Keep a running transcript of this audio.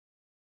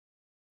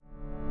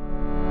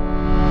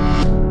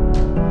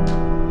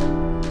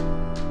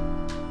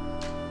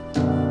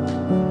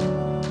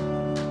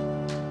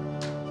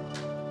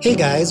Hey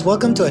guys,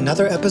 welcome to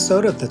another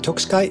episode of the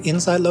Tokushikai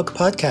Inside Look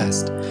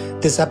podcast.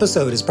 This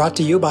episode is brought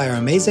to you by our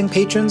amazing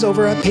patrons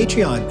over at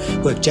Patreon,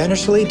 who have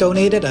generously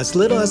donated as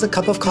little as a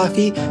cup of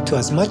coffee to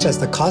as much as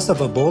the cost of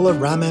a bowl of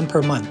ramen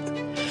per month.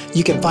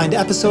 You can find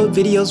episode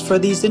videos for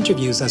these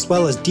interviews as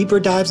well as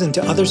deeper dives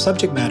into other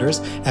subject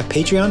matters at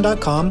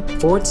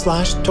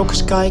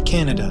patreon.com/Tokushikai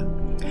Canada.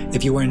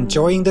 If you are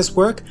enjoying this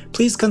work,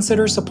 please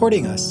consider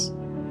supporting us.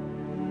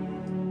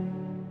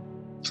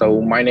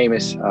 So my name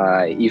is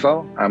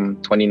Ivo. I'm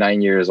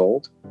 29 years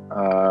old.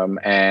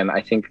 And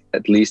I think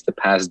at least the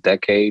past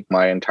decade,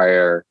 my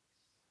entire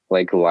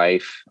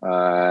life.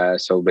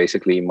 So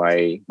basically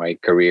my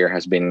career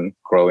has been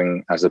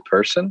growing as a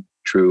person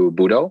through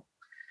Budo.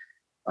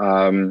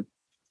 I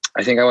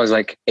think I was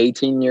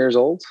 18 years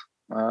old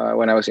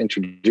when I was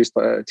introduced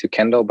to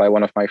Kendo by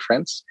one of my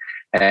friends.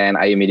 And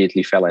I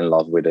immediately fell in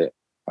love with it.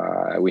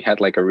 We had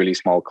a really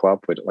small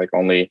club with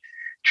only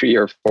 3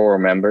 or 4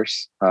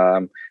 members.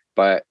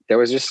 But there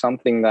was just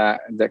something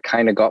that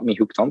kind of got me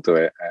hooked onto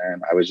it.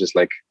 And I was just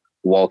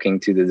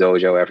walking to the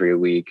dojo every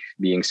week,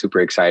 being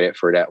super excited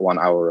for that 1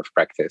 hour of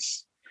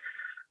practice.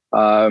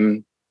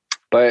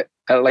 But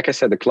like I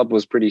said, the club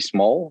was pretty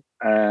small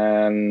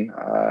and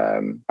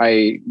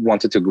I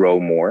wanted to grow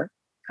more.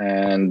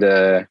 And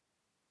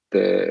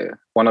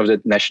one of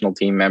the national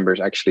team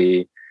members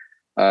actually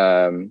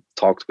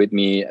talked with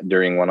me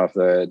during one of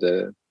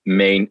the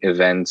main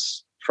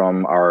events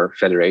from our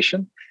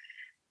federation.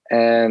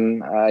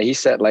 And he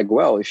said,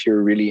 well, if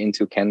you're really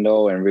into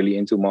Kendo and really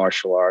into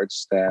martial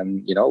arts,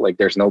 then,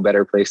 there's no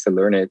better place to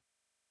learn it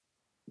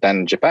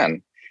than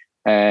Japan.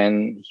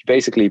 And he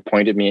basically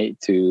pointed me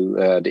to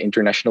the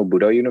International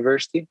Budo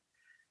University.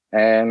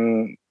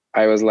 And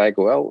I was like,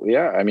 well,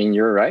 yeah, I mean,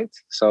 you're right.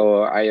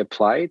 So I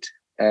applied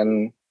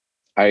and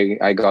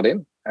I got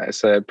in.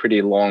 It's a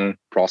pretty long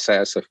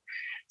process of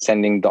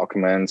sending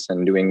documents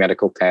and doing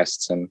medical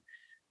tests and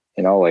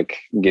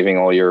giving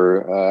all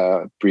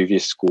your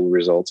previous school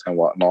results and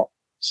whatnot.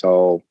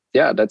 So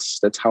yeah,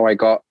 that's how I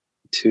got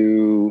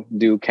to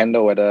do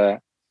Kendo at a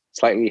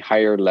slightly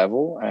higher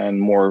level and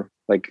more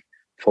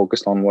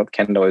focused on what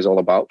Kendo is all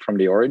about from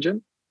the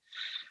origin.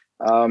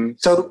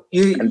 So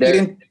you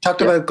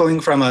talked about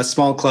going from a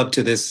small club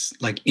to this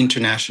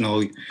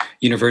international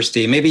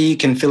university. Maybe you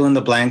can fill in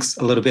the blanks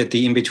a little bit,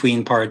 the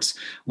in-between parts.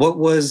 What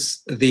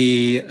was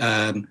the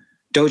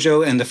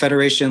dojo and the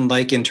federation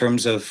in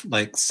terms of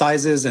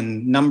sizes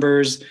and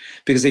numbers?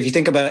 Because if you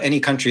think about any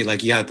country,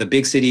 you have the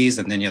big cities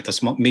and then you have the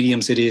small,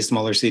 medium cities,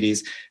 smaller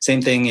cities.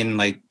 Same thing in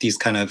these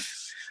kind of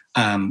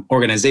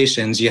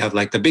organizations. You have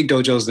the big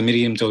dojos, the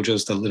medium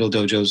dojos, the little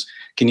dojos.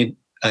 Can you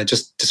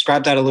just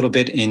describe that a little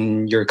bit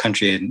in your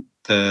country, in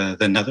the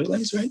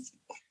Netherlands, right?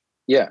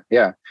 Yeah.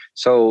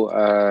 So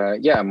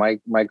my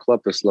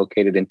club is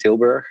located in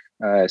Tilburg.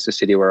 It's the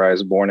city where I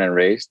was born and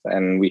raised,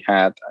 and we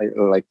had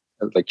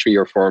 3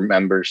 or 4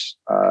 members,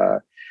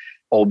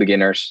 all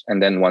beginners,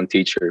 and then one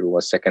teacher who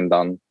was second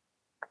dan.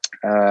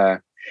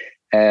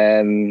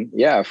 And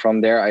yeah, from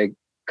there I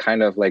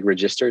kind of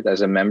registered as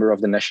a member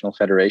of the National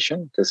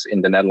Federation, because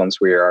in the Netherlands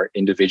we are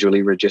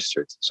individually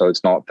registered. So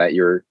it's not that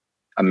you're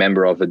a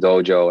member of a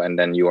dojo and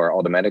then you are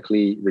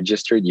automatically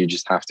registered. You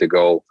just have to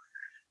go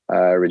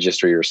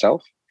register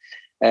yourself.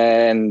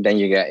 And then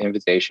you get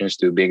invitations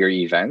to bigger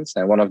events.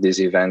 And one of these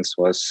events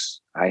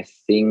was, I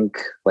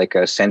think,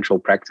 a central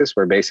practice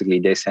where basically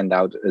they send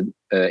out an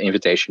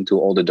invitation to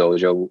all the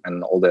dojo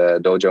and all the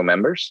dojo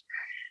members.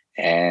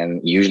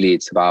 And usually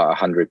it's about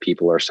 100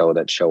 people or so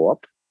that show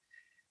up.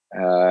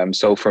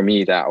 So for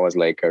me, that was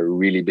a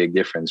really big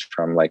difference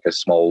from a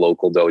small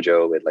local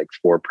dojo with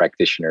 4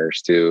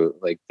 practitioners to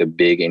the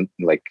big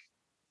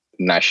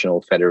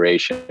national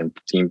federation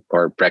team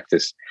or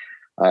practice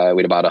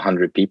with about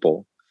 100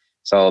 people.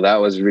 So that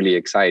was really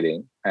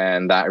exciting.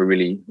 And that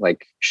really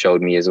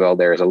showed me as well,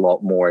 there's a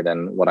lot more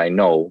than what I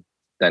know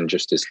than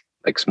just this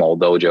small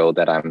dojo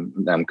that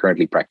I'm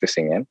currently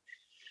practicing in.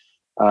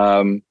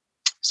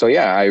 So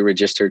yeah, I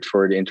registered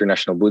for the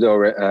International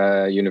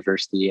Budo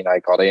University and I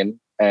got in.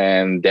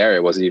 And there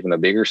it was even a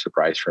bigger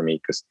surprise for me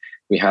because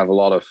we have a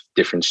lot of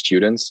different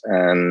students.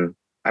 And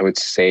I would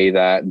say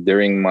that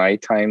during my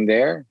time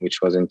there,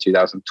 which was in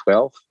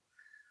 2012,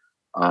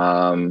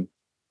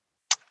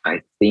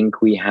 I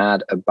think we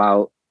had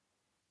about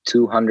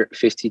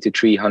 250 to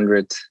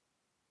 300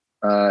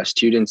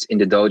 students in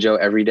the dojo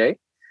every day.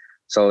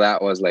 So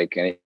that was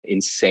an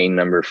insane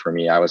number for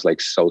me. I was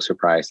so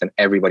surprised, and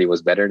everybody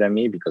was better than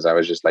me because I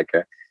was just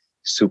a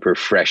super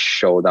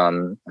fresh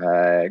Shodan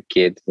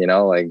kid,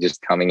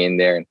 just coming in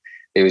there, and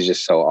it was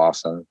just so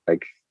awesome.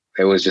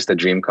 It was just a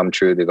dream come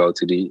true to go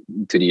to the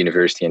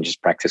university and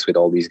just practice with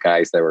all these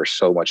guys that were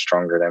so much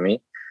stronger than me,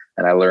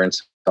 and I learned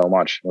so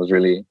much. It was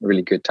really,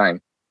 really good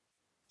time.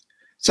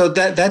 So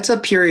that's a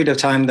period of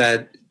time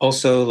that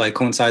also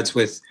coincides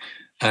with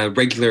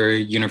regular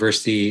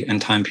university and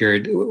time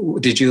period.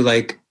 Did you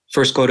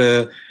first go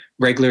to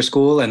regular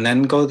school and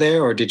then go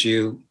there, or did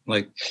you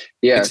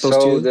mix those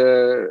two?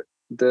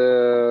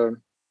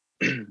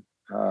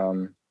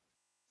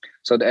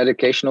 So the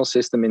educational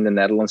system in the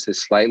Netherlands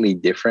is slightly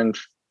different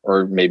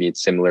or maybe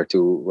it's similar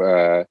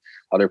to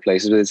other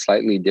places, but it's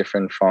slightly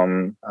different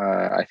from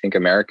I think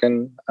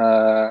American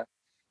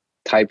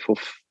type of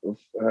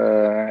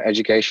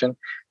education.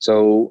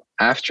 So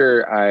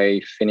after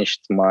I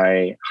finished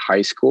my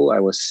high school, I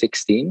was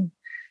 16,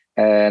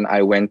 and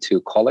I went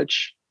to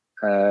college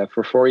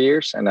for 4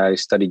 years, and I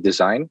studied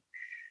design.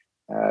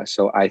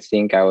 So I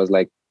think I was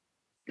like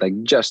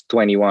just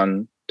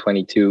 21,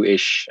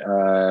 22-ish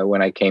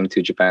when I came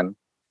to Japan.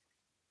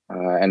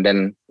 And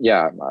then,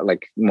 yeah,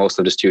 like most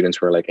of the students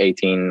were like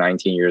 18,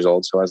 19 years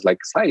old. So I was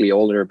like slightly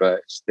older,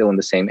 but still in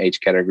the same age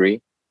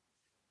category.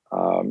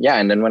 Yeah,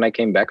 and then when I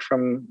came back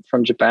from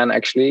Japan,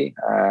 actually,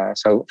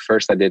 so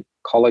first I did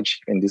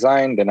college in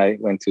design, then I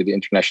went to the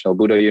International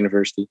Budo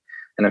University,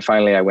 and then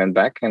finally I went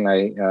back and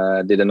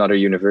I did another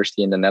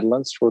university in the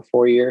Netherlands for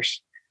 4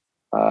 years,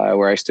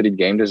 where I studied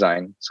game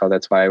design. So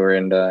that's why we're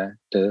in the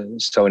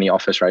Sony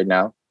office right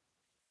now.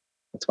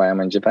 That's why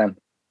I'm in Japan.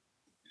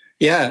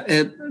 Yeah.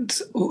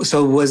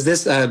 So was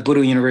this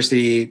Budo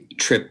University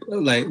trip,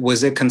 like,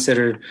 was it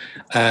considered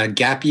a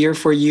gap year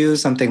for you?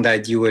 Something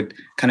that you would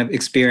kind of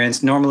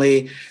experience?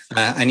 Normally,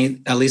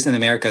 at least in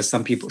America,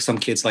 some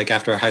kids, like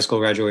after high school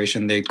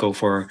graduation, they'd go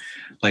for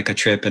like a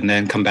trip and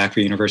then come back for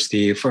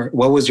university.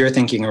 What was your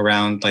thinking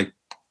around like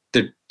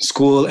the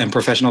school and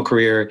professional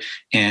career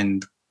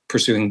and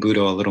pursuing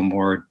Budo a little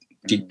more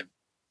deep?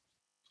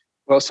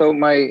 Well, so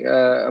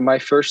my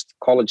first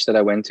college that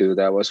I went to,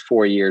 that was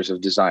 4 years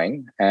of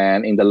design.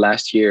 And in the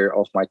last year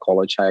of my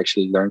college, I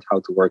actually learned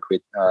how to work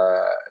with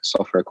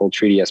software called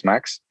 3ds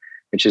Max,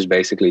 which is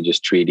basically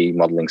just 3D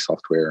modeling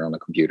software on a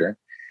computer.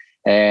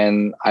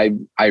 And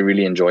I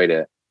really enjoyed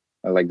it.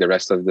 Like the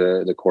rest of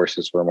the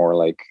courses were more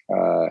like,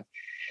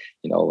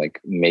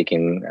 like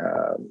making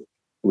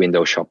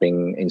window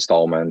shopping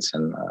installments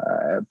and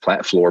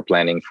floor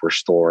planning for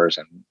stores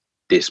and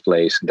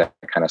displays and that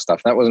kind of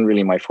stuff. That wasn't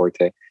really my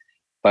forte.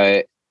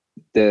 But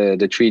the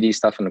 3D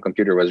stuff on the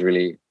computer was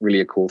really, really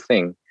a cool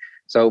thing.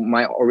 So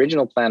my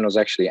original plan was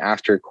actually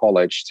after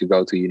college to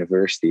go to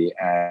university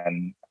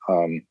and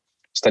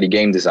study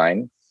game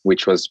design,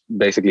 which was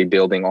basically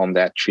building on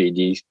that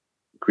 3D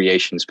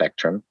creation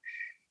spectrum.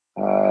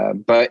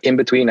 But in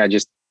between, I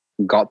just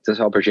got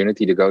this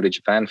opportunity to go to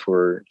Japan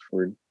for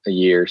a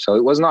year. So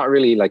it was not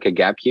really like a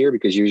gap year,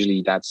 because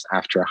usually that's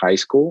after high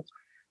school.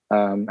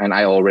 And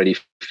I already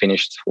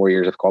finished 4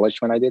 years of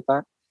college when I did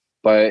that.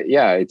 But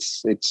yeah,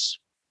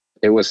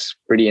 it was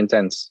pretty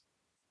intense.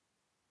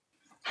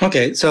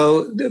 Okay,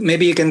 so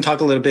maybe you can talk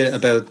a little bit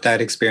about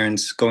that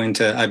experience going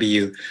to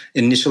IBU.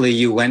 Initially,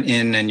 you went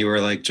in and you were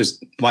like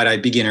just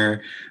wide-eyed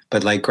beginner,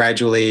 but like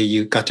gradually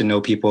you got to know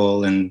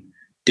people and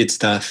did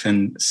stuff,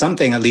 and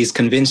something at least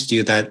convinced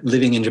you that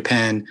living in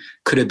Japan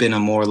could have been a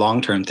more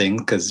long-term thing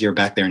because you're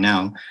back there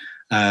now.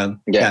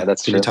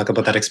 That's true. Can you talk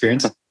about that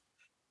experience?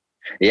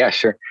 Yeah,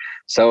 sure.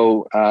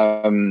 So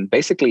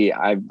basically,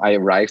 I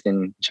arrived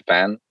in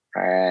Japan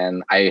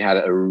and I had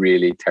a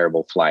really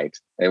terrible flight.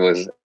 It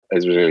was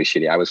really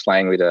shitty. I was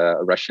flying with a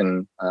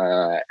Russian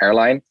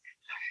airline,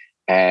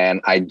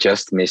 and I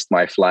just missed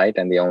my flight,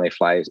 and they only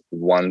fly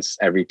once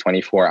every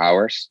 24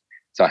 hours.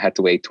 So I had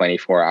to wait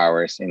 24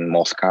 hours in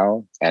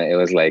Moscow, and it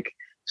was like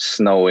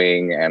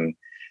snowing, and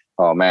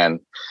oh man.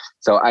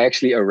 So I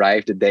actually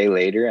arrived a day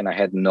later, and I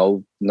had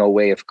no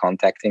way of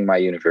contacting my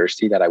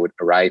university that I would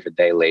arrive a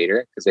day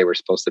later, because they were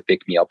supposed to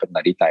pick me up at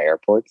Narita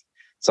airport.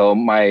 So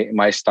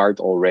my start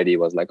already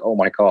was like, oh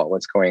my God,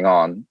 what's going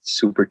on?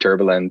 Super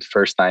turbulent,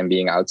 first time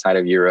being outside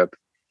of Europe.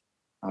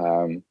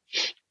 And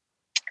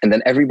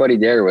then everybody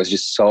there was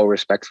just so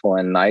respectful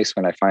and nice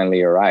when I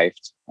finally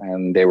arrived.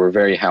 And they were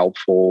very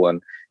helpful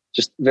and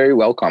just very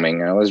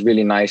welcoming. And it was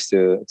really nice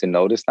to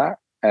notice that.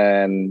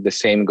 And the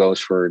same goes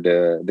for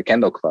the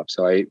Kendo club.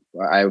 So I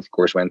of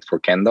course went for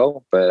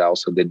Kendo, but I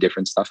also did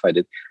different stuff. I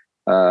did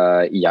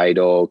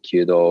Iaido,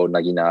 Kyudo,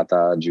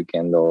 Naginata,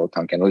 Jukendo,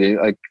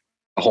 Tankendo, like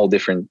a whole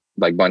different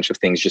like bunch of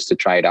things just to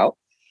try it out.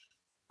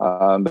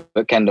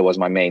 But Kendo was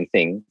my main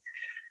thing.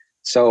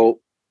 So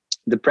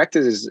the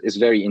practice is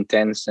very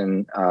intense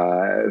and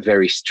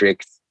very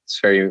strict. It's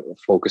very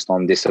focused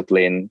on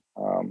discipline.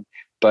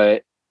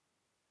 But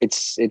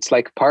it's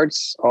like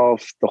parts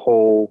of the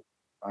whole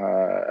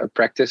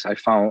practice I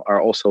found are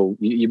also,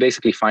 you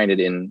basically find it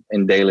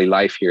in daily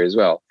life here as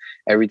well.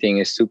 Everything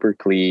is super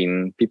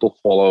clean. People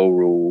follow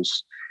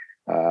rules.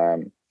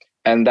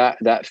 And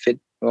that fit,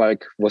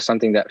 like, was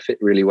something that fit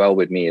really well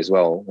with me as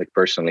well, like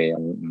personally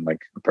on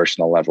like a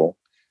personal level.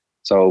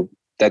 So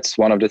that's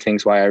one of the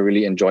things why I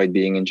really enjoyed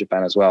being in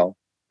Japan as well.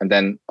 And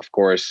then, of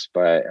course,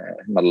 but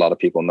not a lot of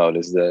people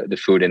notice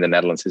the food in the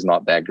Netherlands is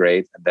not that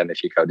great. And then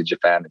if you go to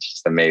Japan, it's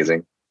just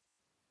amazing.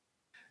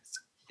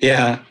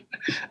 Yeah.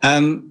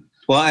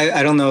 Well,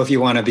 I don't know if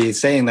you want to be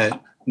saying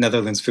that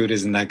Netherlands food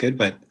isn't that good,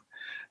 but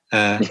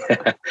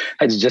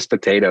it's just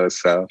potatoes,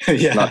 so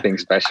yeah. Nothing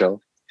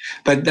special.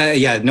 But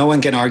yeah, no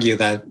one can argue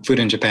that food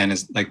in Japan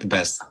is like the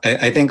best.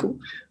 I think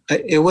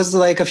it was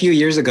like a few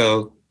years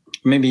ago,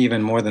 maybe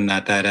even more than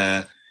that,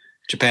 that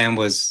Japan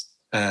was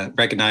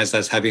recognized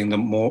as having the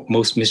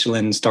most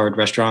Michelin-starred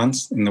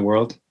restaurants in the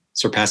world,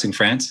 surpassing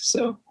France.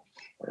 So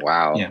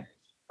Wow. Yeah,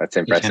 That's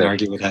you can't impressive.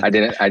 argue with that.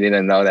 I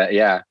didn't know that.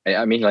 Yeah.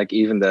 I mean, like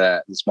even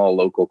the small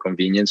local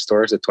convenience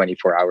stores, the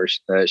 24-hour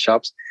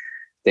shops,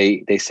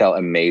 they sell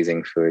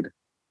amazing food.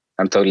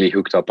 I'm totally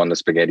hooked up on the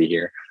spaghetti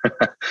here.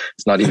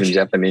 It's not even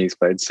Japanese,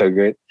 but it's so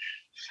good.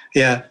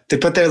 Yeah, they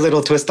put their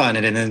little twist on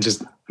it, and then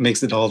just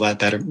makes it all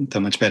that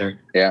much better.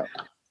 Yeah.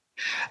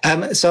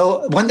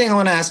 So one thing I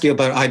want to ask you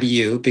about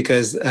IBU,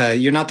 because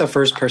you're not the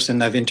first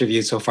person I've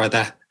interviewed so far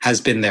that has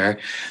been there,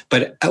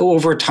 but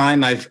over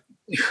time I've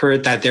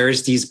heard that there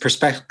is these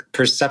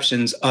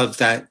perceptions of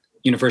that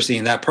university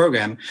and that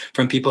program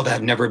from people that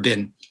have never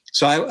been.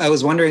 So I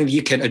was wondering if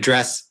you could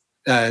address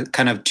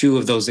kind of two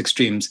of those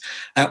extremes.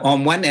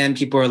 On one end,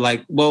 people are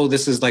like, "Whoa,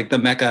 this is like the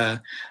mecca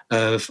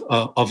of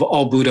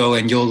all Budo,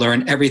 and you'll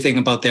learn everything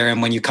about there.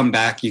 And when you come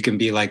back, you can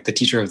be like the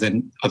teacher of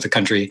the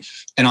country."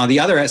 And on the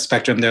other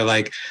spectrum, they're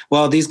like,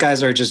 "Well, these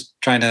guys are just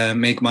trying to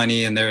make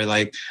money, and they're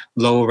like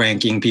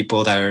low-ranking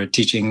people that are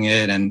teaching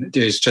it, and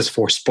it's just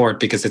for sport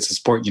because it's a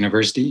sport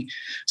university."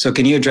 So,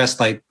 can you address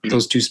like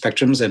those two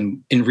spectrums,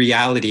 and in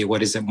reality,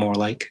 what is it more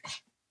like?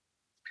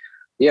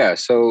 Yeah,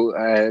 so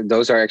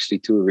those are actually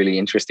two really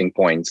interesting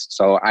points.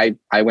 So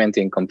I went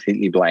in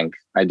completely blank.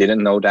 I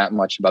didn't know that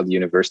much about the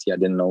university. I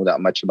didn't know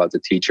that much about the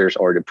teachers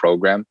or the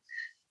program.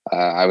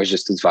 I was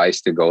just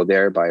advised to go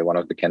there by one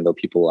of the Kendo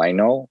people I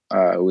know,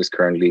 who is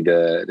currently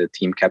the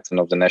team captain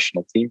of the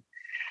national team.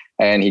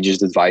 And he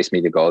just advised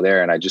me to go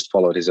there, and I just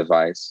followed his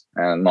advice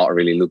and not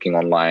really looking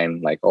online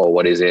like, oh,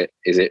 what is it?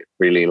 Is it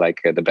really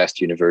like the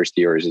best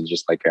university, or is it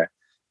just like a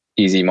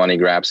easy money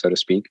grab, so to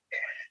speak?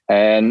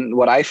 And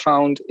what I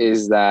found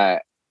is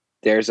that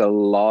there's a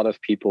lot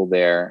of people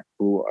there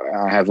who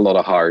have a lot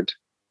of heart.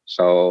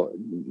 So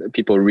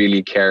people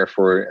really care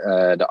for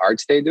the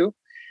arts they do.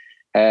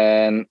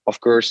 And of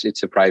course,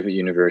 it's a private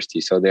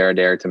university, so they're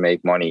there to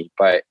make money.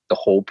 But the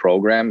whole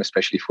program,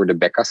 especially for the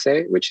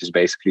Bekase, which is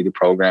basically the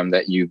program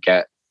that you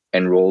get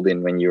enrolled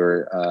in when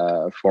you're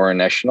foreign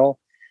national,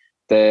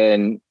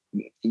 then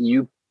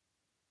you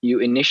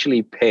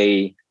initially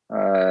pay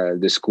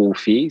the school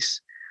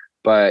fees,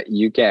 but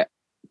you get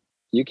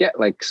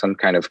like some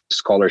kind of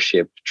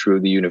scholarship through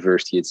the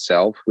university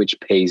itself, which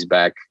pays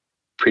back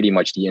pretty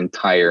much the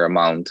entire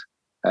amount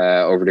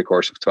over the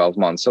course of 12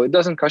 months. So it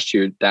doesn't cost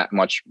you that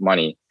much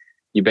money.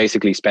 You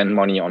basically spend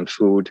money on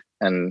food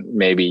and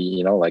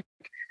maybe, like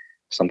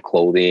some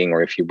clothing,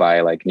 or if you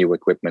buy like new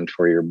equipment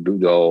for your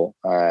Budo,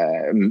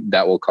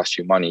 that will cost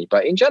you money.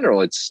 But in general,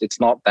 it's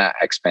not that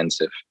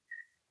expensive.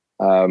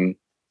 And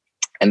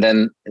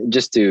then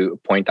just to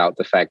point out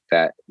the fact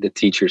that the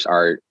teachers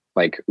are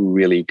like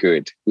really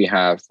good. We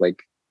have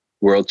like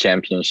world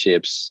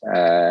championships,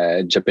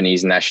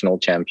 Japanese national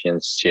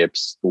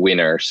championships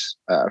winners,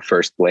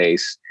 first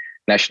place,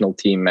 national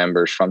team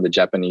members from the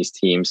Japanese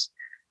teams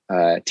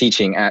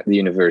teaching at the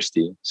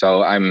university.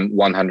 So I'm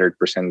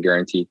 100%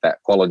 guaranteed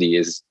that quality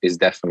is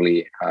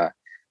definitely a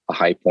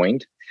high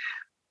point.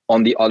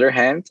 On the other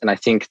hand, and I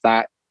think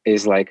that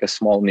is like a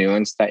small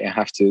nuance that you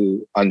have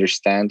to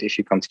understand if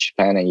you come to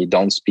Japan and you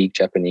don't speak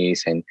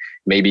Japanese, and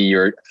maybe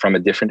you're from a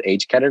different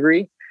age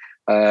category.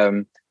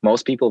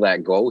 Most people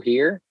that go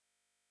here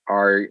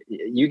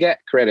you get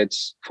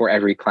credits for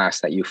every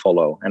class that you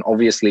follow. And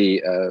obviously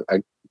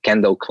a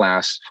Kendo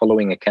class,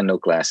 following a Kendo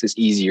class is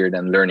easier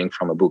than learning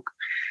from a book.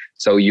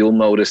 So you'll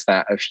notice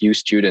that a few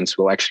students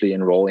will actually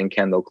enroll in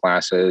Kendo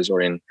classes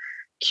or in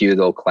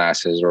Kyudo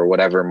classes or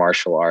whatever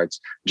martial arts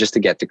just to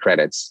get the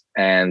credits.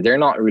 And they're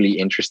not really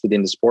interested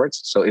in the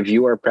sports. So if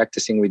you are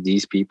practicing with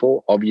these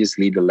people,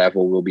 obviously the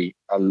level will be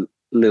a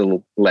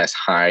little less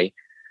high.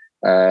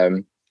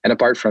 And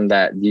apart from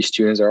that, these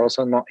students are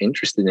also not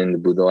interested in the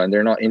Budo, and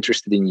they're not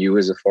interested in you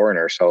as a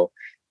foreigner. So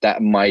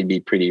that might be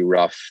pretty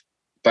rough.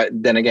 But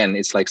then again,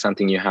 it's like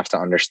something you have to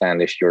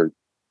understand if you're,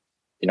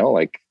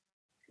 like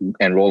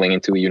enrolling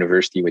into a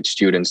university with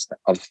students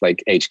of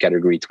like age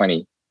category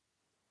 20.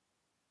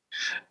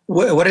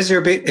 What has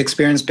your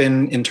experience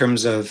been in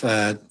terms of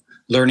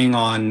learning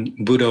on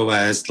Budo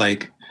as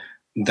like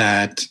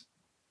that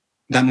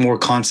more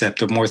concept,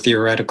 the more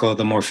theoretical,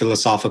 the more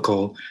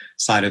philosophical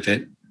side of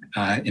it?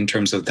 In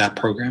terms of that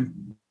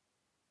program?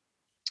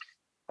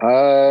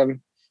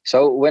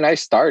 So when I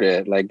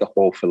started, like the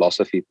whole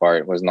philosophy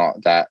part was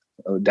not that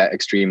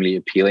extremely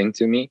appealing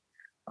to me.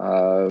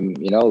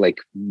 Like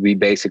we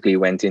basically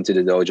went into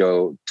the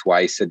dojo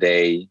twice a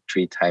day,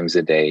 3 times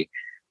a day.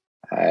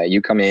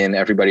 You come in,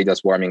 everybody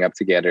does warming up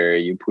together,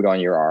 you put on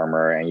your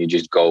armor and you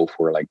just go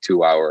for like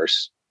 2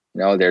 hours.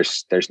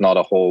 There's not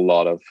a whole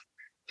lot of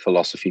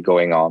philosophy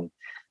going on.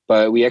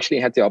 But we actually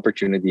had the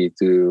opportunity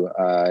to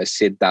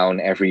sit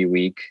down every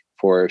week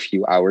for a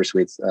few hours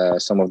with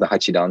some of the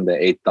Hachidan, the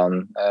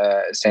 8-dan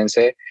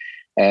sensei.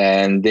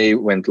 And they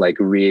went like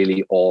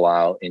really all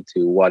out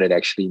into what it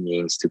actually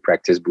means to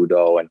practice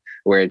Budo and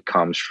where it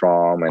comes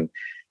from. And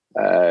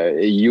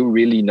you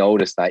really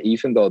notice that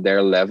even though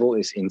their level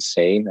is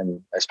insane,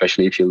 and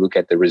especially if you look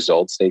at the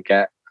results they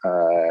get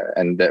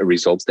and the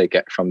results they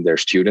get from their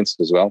students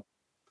as well,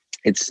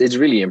 it's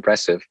really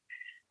impressive.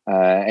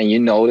 And you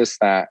notice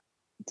that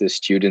the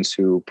students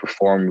who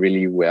perform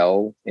really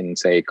well in,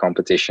 say,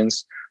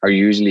 competitions are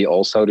usually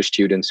also the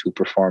students who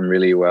perform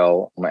really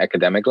well on an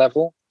academic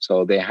level.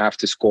 So they have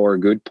to score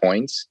good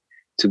points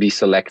to be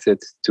selected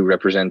to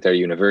represent their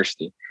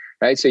university,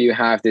 right? So you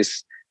have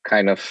this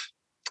kind of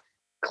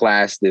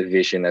class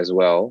division as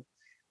well,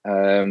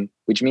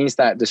 which means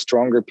that the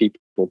stronger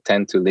people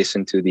tend to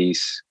listen to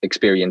these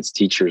experienced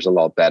teachers a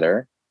lot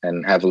better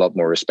and have a lot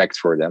more respect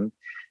for them.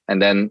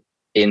 And then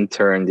in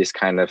turn, this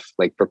kind of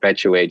like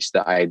perpetuates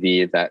the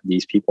idea that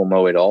these people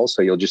know it all.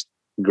 So you'll just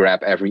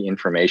grab every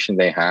information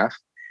they have.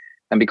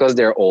 And because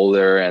they're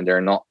older and they're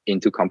not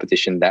into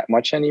competition that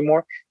much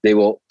anymore, they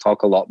will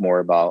talk a lot more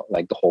about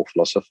like the whole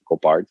philosophical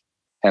part.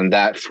 And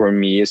that for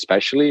me,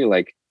 especially,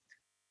 like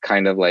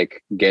kind of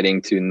like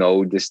getting to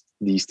know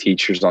these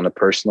teachers on a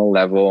personal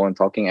level and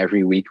talking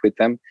every week with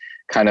them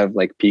kind of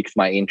like piqued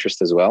my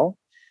interest as well.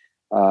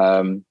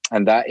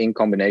 And that in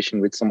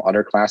combination with some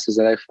other classes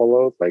that I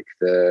followed, like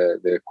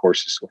the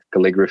courses of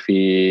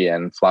calligraphy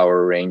and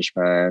flower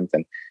arrangement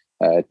and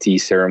tea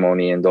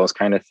ceremony and those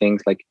kind of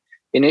things. Like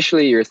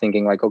initially you're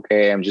thinking like,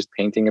 okay, I'm just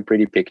painting a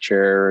pretty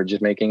picture or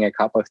just making a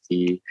cup of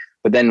tea.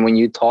 But then when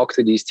you talk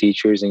to these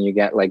teachers and you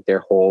get like their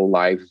whole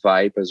life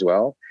vibe as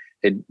well,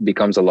 it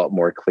becomes a lot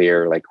more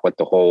clear like what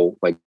the whole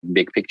like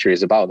big picture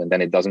is about. And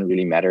then it doesn't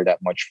really matter that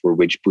much for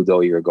which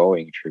Budo you're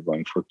going. If you're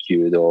going for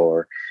Kyudo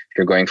or if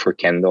you're going for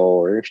Kendo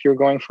or if you're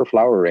going for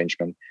flower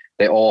arrangement,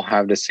 they all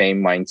have the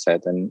same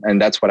mindset.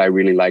 And that's what I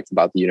really liked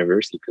about the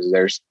university,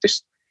 because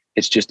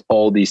it's just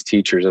all these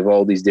teachers of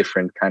all these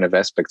different kind of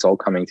aspects all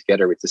coming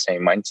together with the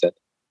same mindset.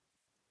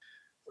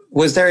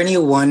 Was there any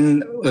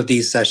one of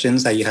these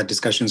sessions that you had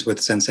discussions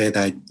with Sensei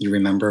that you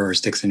remember or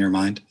sticks in your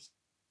mind?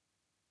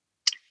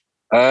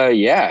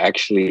 Yeah,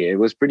 actually, it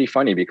was pretty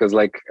funny because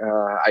like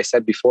I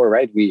said before,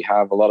 right, we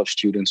have a lot of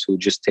students who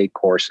just take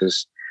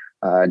courses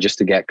just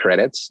to get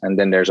credits. And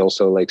then there's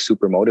also like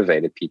super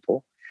motivated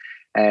people.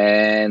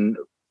 And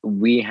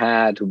we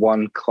had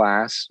one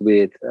class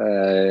with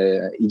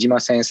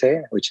Ijima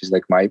Sensei, which is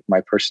like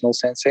my personal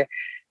sensei.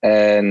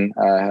 And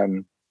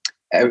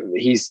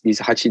he's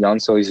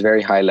Hachidan, so he's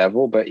very high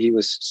level, but he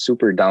was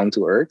super down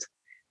to earth.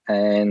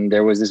 And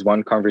there was this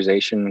one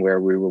conversation where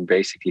we were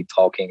basically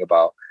talking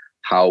about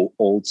how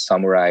old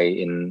samurai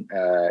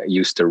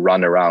used to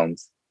run around.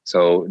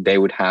 So they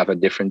would have a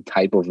different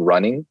type of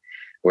running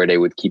where they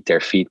would keep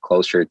their feet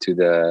closer to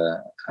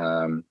the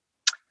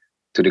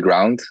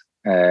ground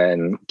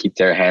and keep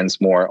their hands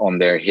more on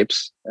their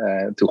hips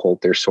to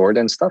hold their sword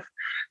and stuff.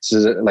 So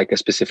like a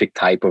specific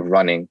type of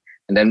running.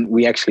 And then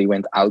we actually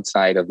went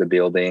outside of the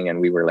building and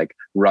we were like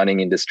running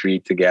in the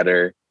street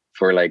together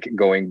for like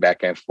going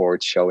back and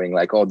forth, showing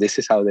like, oh, this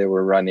is how they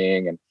were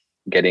running, and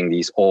getting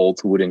these old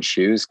wooden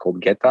shoes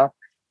called geta.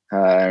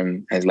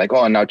 And it's like,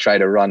 oh, now try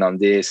to run on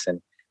this.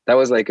 And that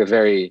was like a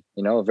very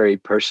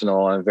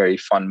personal and very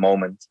fun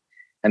moment.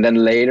 And then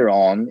later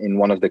on in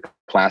one of the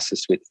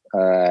classes with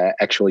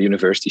actual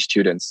university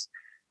students,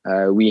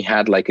 we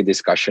had like a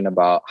discussion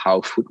about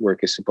how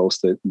footwork is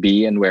supposed to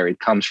be and where it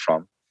comes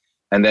from.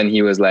 And then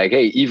he was like,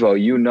 hey, Ivo,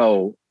 you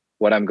know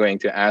what I'm going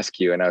to ask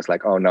you. And I was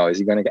like, oh no, is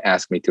he going to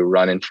ask me to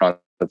run in front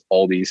of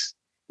all these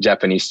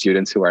Japanese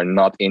students who are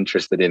not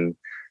interested in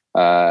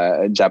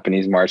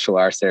Japanese martial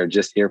arts? They're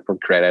just here for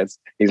credits.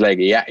 He's like,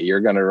 yeah,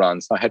 you're going to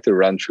run. So I had to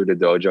run through the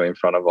dojo in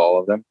front of all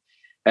of them.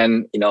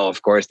 And,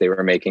 of course, they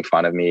were making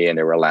fun of me and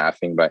they were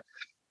laughing, but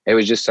it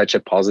was just such a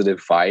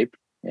positive vibe.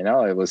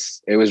 It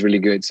was really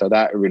good. So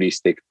that really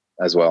stuck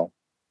as well.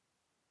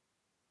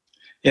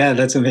 Yeah,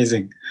 that's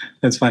amazing.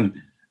 That's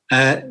fun.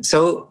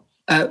 So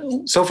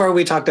far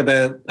we talked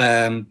about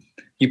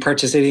you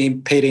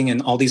participating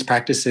in all these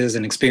practices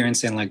and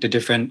experiencing like the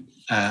different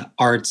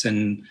arts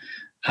and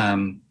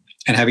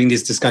having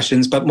these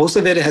discussions, but most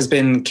of it has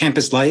been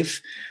campus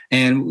life.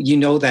 And you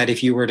know that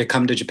if you were to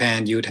come to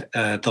Japan,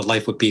 the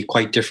life would be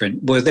quite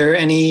different. Were there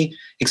any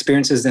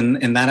experiences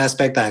in that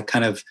aspect that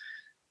kind of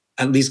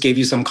at least gave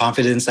you some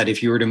confidence that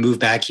if you were to move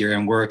back here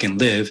and work and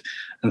live,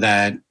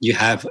 that you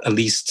have at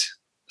least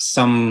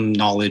some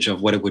knowledge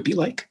of what it would be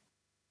like?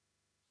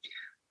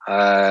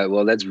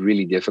 Well, that's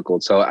really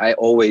difficult. So I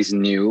always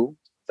knew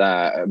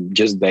that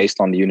just based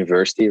on the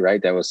university,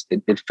 right?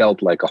 It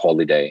felt like a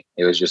holiday.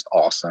 It was just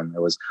awesome.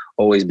 It was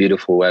always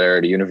beautiful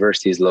weather. The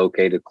university is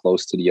located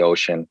close to the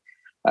ocean.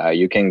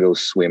 You can go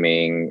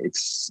swimming.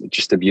 It's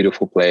just a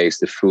beautiful place.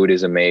 The food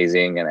is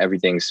amazing and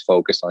everything's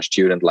focused on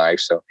student life.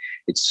 So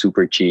it's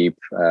super cheap.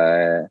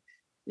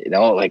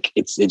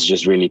 It's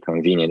just really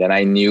convenient. And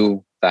I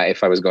knew that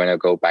if I was going to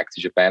go back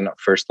to Japan,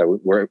 first I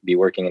would be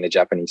working in a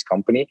Japanese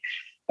company.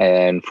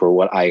 And for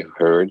what I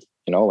heard,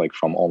 like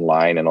from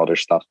online and other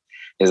stuff,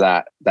 is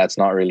that that's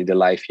not really the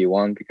life you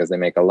want, because they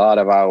make a lot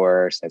of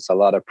hours. It's a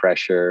lot of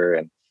pressure.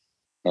 And,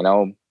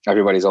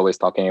 everybody's always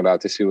talking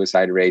about the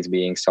suicide rates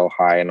being so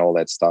high and all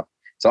that stuff.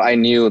 So I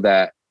knew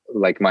that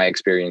like my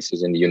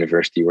experiences in the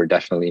university were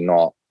definitely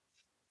not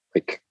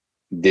like,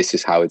 this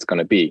is how it's going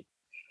to be.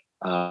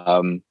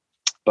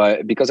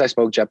 But because I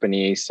spoke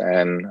Japanese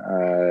and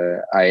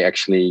I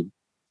actually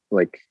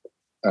like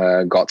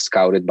got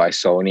scouted by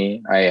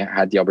Sony, I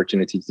had the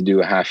opportunity to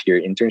do a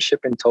half-year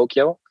internship in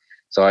Tokyo.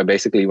 So I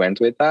basically went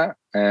with that.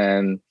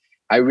 And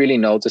I really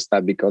noticed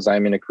that because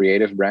I'm in a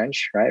creative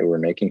branch, right? We're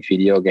making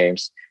video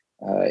games.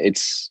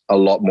 It's a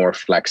lot more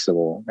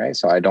flexible, right?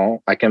 So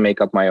I can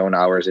make up my own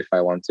hours if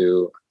I want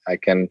to. I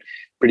can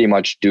pretty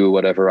much do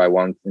whatever I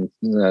want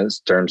in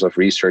terms of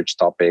research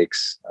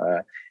topics.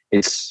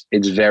 It's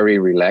very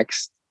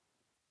relaxed.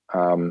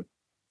 And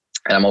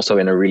I'm also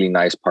in a really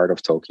nice part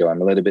of Tokyo.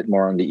 I'm a little bit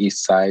more on the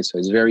east side, so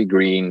it's very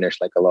green. There's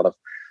like a lot of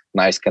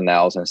nice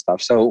canals and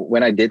stuff. So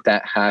when I did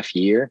that half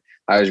year,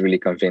 I was really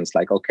convinced,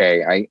 like,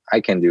 okay, I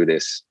can do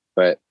this.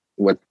 But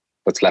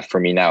what's left for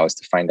me now is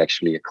to find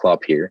actually a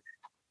club here.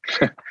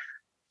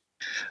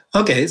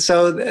 Okay,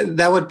 so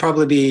that would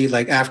probably be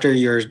like after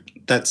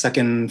that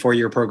second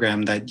 4-year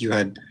program that you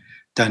had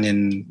done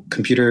in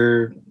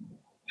computer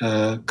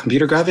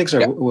graphics,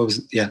 or what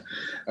was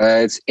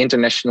it's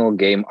International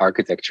Game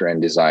Architecture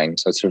and Design.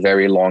 So it's a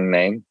very long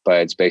name,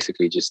 but it's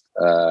basically just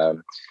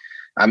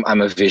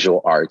I'm a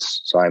visual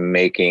arts, so I'm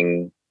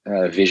making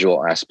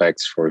visual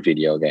aspects for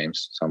video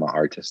games. So I'm an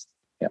artist.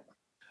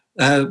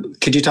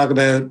 Could you talk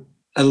about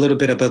a little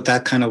bit about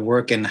that kind of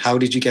work, and how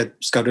did you get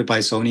scouted by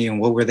Sony, and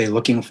what were they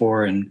looking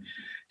for in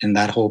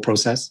that whole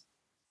process?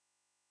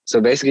 So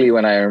basically,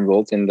 when I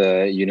enrolled in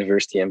the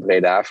university in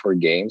Breda for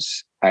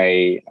games,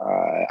 I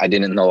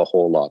didn't know a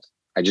whole lot.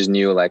 I just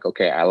knew, like,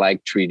 okay, I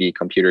like 3D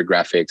computer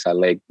graphics. I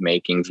like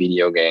making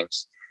video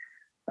games.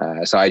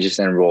 So I just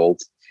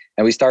enrolled.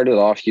 And we started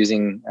off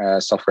using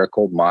software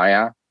called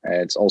Maya.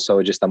 It's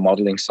also just a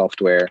modeling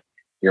software.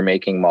 You're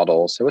making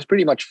models. It was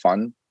pretty much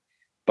fun,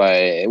 but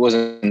it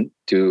wasn't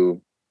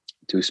too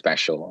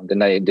special. And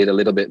then I did a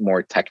little bit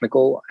more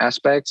technical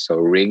aspects. So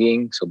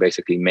rigging, so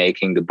basically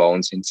making the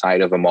bones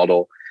inside of a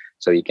model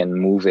so you can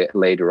move it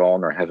later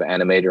on or have an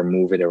animator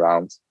move it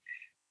around.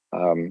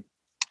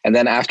 And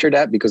then after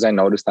that, because I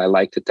noticed I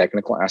liked the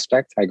technical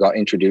aspect, I got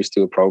introduced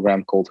to a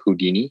program called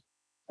Houdini.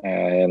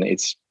 And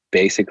it's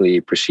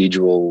basically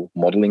procedural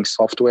modeling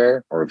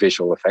software or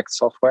visual effects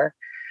software.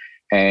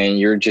 And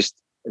you're just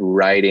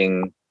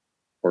writing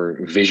or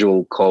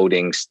visual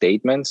coding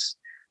statements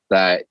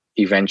that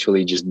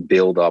eventually just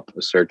build up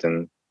a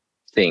certain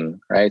thing,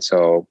 right?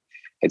 So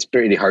it's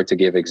pretty hard to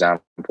give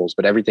examples,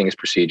 but everything is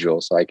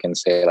procedural. So I can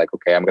say, like,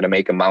 okay, I'm going to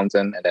make a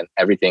mountain, and then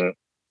everything,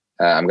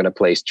 I'm going to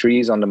place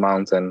trees on the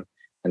mountain.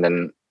 And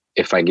then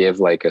if I give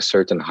like a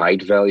certain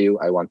height value,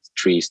 I want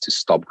trees to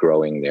stop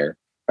growing there,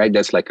 right?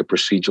 That's like a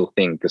procedural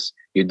thing because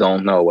you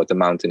don't know what the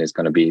mountain is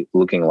going to be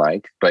looking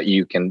like, but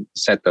you can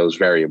set those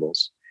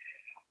variables.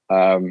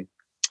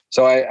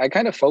 So I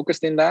kind of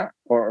focused on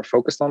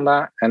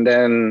that. And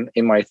then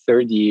in my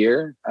third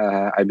year,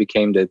 I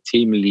became the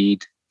team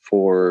lead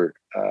for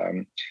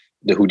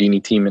the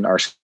Houdini team in our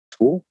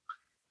school,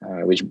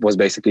 which was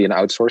basically an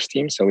outsourced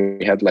team. So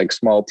we had like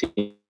small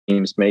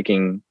teams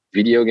making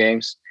video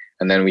games.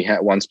 And then we had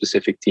one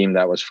specific team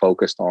that was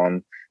focused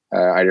on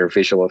either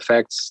visual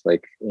effects,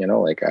 like,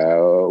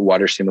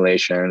 water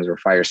simulations or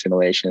fire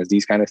simulations,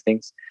 these kind of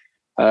things.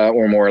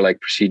 Or more like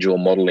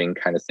procedural modeling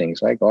kind of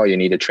things, like, oh, you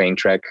need a train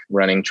track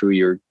running through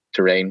your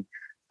terrain,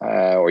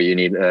 or you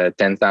need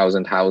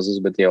 10,000 houses,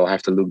 but they all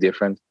have to look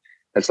different.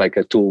 That's like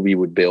a tool we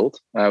would build.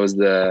 I was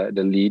the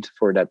lead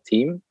for that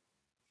team.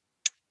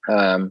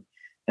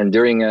 And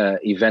during an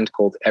event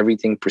called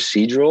Everything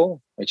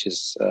Procedural, which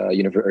is a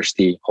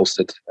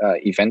university-hosted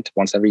event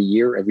once every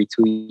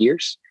 2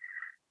 years,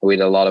 with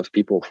a lot of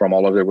people from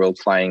all over the world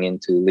flying in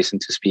to listen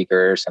to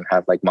speakers and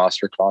have like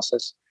master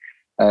classes.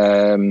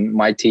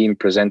 My team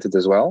presented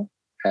as well,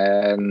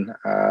 and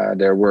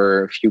there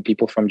were a few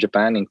people from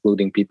Japan,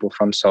 including people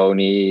from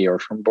Sony or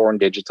from Born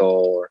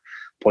Digital or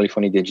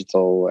Polyphony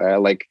Digital,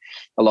 like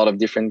a lot of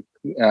different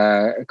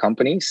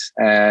companies.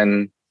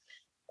 And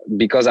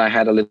because I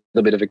had a little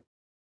bit of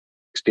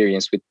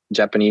experience with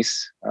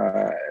Japanese,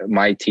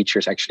 my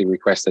teachers actually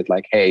requested,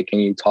 like, hey, can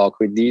you talk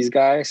with these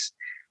guys?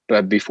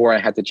 But before I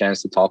had the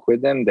chance to talk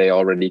with them, they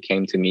already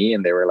came to me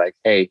and they were like,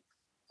 hey,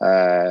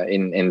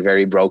 in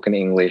very broken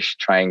English,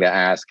 trying to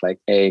ask, like,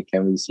 hey,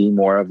 can we see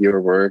more of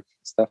your work?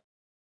 Stuff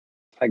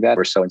like that.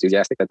 We're so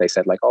enthusiastic that they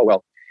said, like, oh,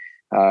 well,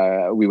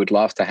 we would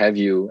love to have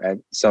you at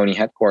Sony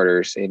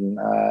headquarters in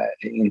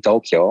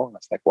Tokyo. I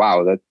was like,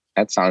 wow,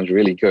 that sounds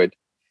really good.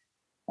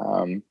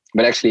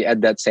 But actually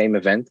at that same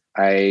event,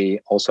 I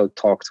also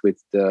talked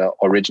with the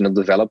original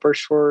developers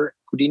for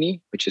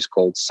Houdini, which is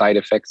called Side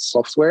Effects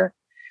Software.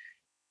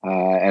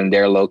 And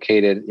they're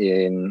located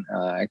in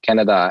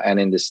Canada and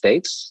in the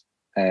States.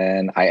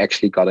 And I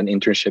actually got an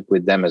internship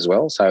with them as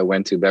well. So I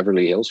went to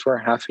Beverly Hills for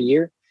half a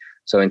year.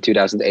 So in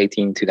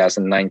 2018,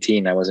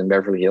 2019, I was in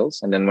Beverly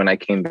Hills. And then when I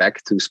came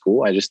back to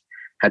school, I just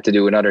had to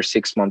do another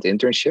 6-month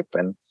internship.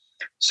 And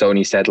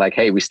Sony said, like,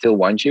 hey, we still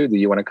want you. Do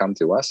you want to come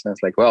to us? And I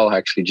was like, well, I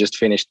actually just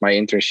finished my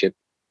internship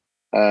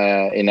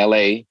in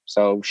LA.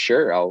 So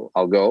sure,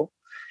 I'll go.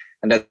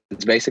 And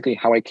that's basically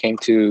how I came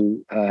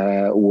to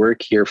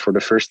work here for the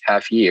first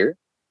half year.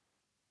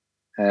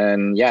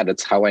 And yeah,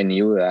 that's how I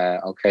knew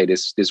that, okay,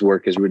 this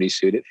work is really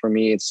suited for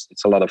me. It's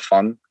a lot of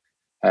fun.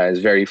 It's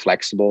very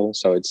flexible,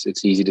 so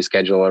it's easy to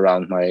schedule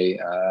around my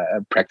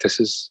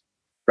practices.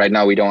 Right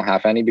now, we don't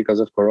have any because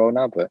of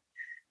Corona, but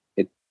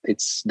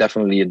it's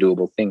definitely a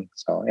doable thing.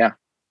 So yeah.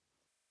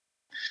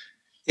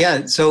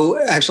 Yeah. So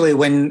actually,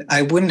 when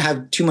I wouldn't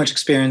have too much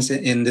experience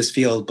in this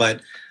field,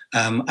 but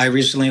I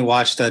recently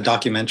watched a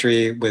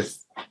documentary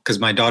because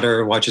my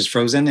daughter watches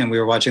Frozen, and we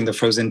were watching the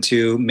Frozen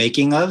 2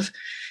 making of,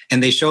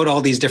 and they showed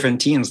all these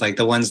different teams, like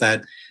the ones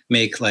that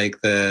make like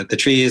the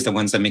trees, the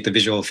ones that make the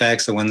visual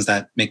effects, the ones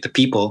that make the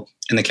people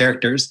and the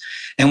characters.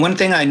 And one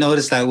thing I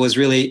noticed that was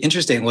really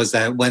interesting was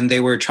that when they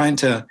were trying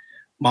to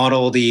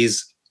model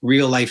these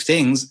real life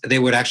things, they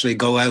would actually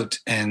go out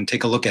and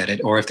take a look at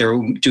it. Or if they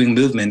were doing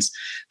movements,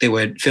 they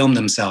would film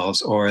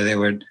themselves, or they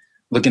would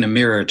look in a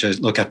mirror to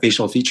look at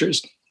facial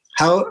features.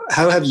 How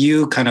have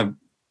you kind of,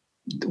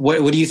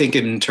 what do you think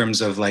in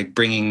terms of like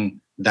bringing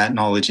that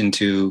knowledge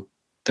into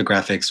the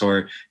graphics,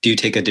 or do you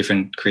take a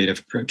different creative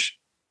approach?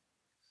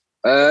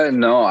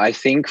 No, I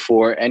think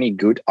for any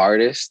good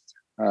artist,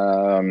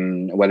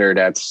 whether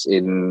that's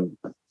in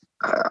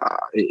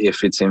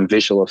if it's in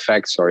visual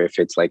effects, or if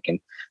it's like in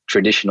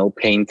traditional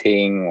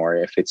painting, or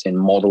if it's in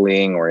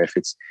modeling, or if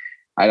it's,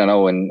 I don't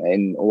know,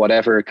 in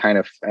whatever kind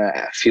of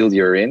field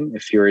you're in,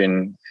 if you're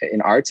in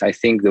arts, I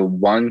think the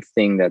one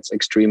thing that's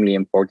extremely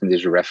important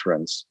is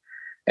reference.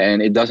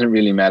 And it doesn't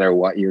really matter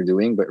what you're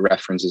doing, but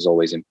reference is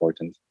always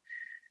important.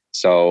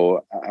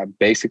 So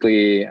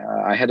basically,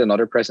 I had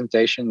another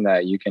presentation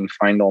that you can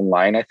find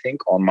online, I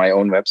think, on my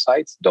own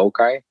website,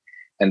 Dokai.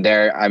 And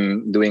there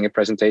I'm doing a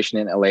presentation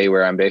in LA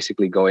where I'm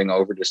basically going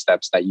over the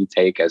steps that you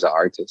take as an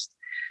artist.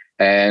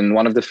 And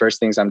one of the first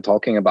things I'm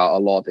talking about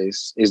a lot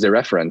is the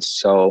reference.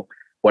 So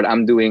what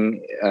I'm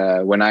doing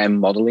when I am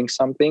modeling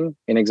something,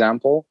 in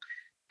example,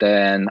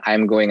 then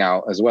I'm going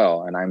out as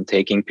well and I'm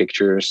taking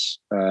pictures.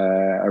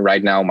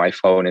 Right now, my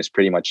phone is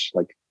pretty much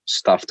like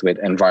stuffed with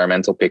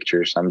environmental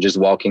pictures. I'm just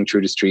walking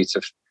through the streets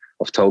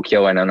of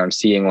Tokyo, and then I'm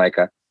seeing like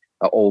a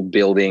old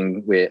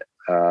building with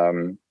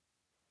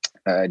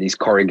these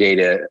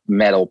corrugated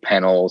metal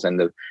panels, and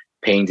the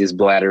paint is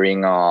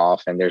blattering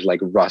off, and there's like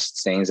rust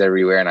stains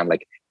everywhere. And I'm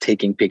like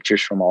taking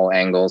pictures from all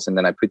angles, and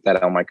then I put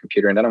that on my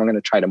computer, and then I'm going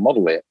to try to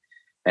model it.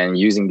 And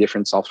using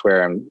different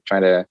software, I'm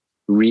trying to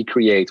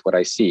recreate what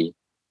I see.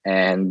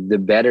 And the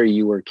better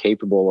you are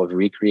capable of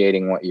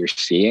recreating what you're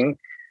seeing,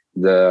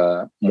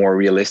 the more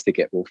realistic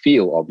it will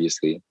feel,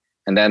 obviously.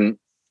 And then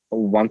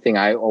one thing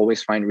I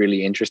always find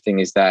really interesting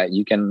is that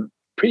you can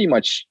pretty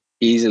much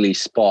easily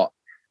spot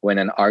when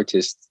an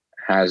artist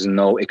has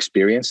no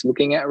experience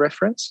looking at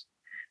reference,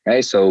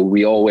 right? So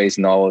we always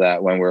know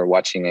that when we're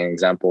watching an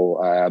example,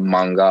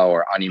 manga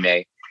or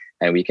anime,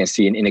 and we can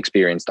see an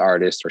inexperienced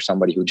artist or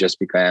somebody who just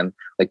began,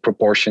 like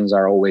proportions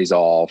are always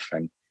off,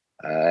 and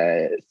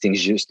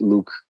things just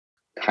look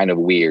kind of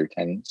weird.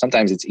 And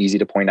sometimes it's easy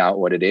to point out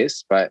what it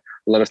is, but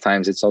a lot of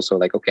times it's also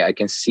like, okay, I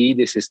can see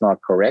this is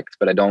not correct,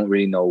 but I don't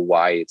really know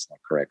why it's not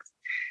correct.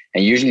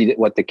 And usually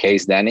what the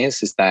case then is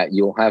that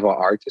you'll have an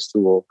artist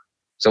who will,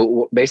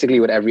 so basically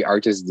what every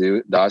artist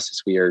does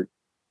is we are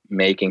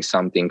making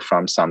something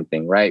from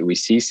something, right? We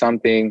see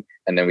something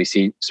and then we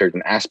see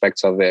certain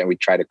aspects of it and we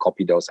try to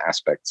copy those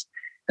aspects.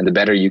 And the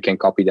better you can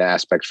copy the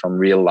aspects from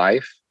real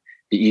life,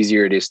 the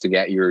easier it is to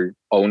get your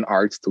own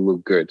art to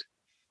look good.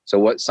 So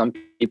what some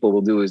people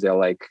will do is they'll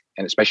like,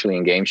 and especially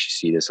in games, you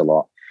see this a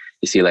lot.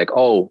 You see like,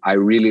 oh, I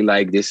really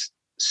like this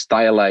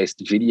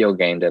stylized video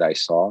game that I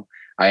saw.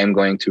 I am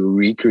going to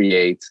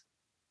recreate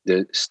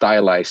the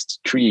stylized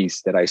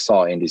trees that I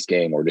saw in this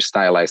game, or the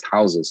stylized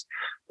houses.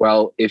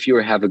 Well, if you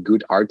have a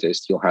good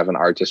artist, you'll have an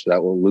artist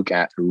that will look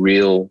at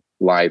real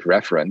life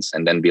reference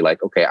and then be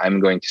like, okay, I'm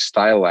going to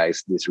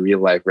stylize this real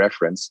life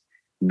reference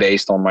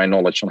based on my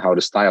knowledge on how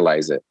to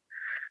stylize it.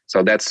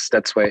 So that's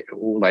why,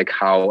 like,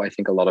 how I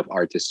think a lot of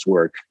artists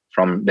work,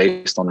 from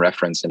based on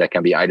reference, and that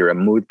can be either a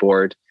mood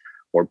board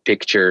or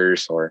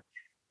pictures or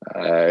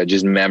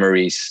just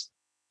memories.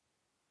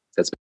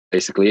 That's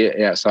basically it.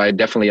 Yeah. So I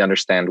definitely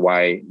understand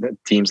why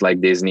teams like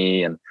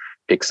Disney and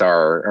Pixar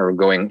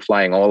are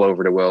flying all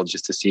over the world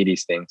just to see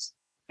these things.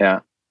 Yeah.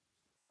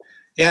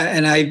 Yeah,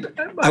 and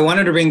I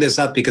wanted to bring this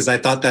up because I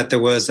thought that there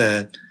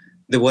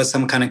was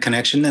some kind of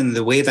connection, and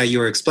the way that you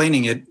were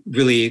explaining it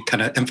really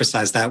kind of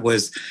emphasized that.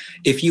 Was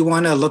if you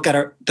want to look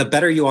at the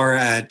better you are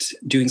at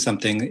doing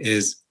something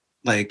is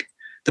like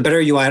the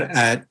better you are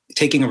at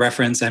taking a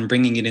reference and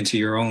bringing it into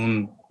your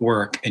own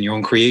work and your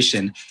own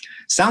creation.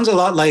 Sounds a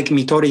lot like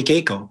Mitori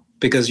Keiko,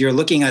 because you're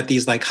looking at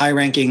these like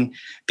high-ranking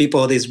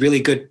people, these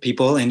really good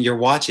people, and you're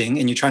watching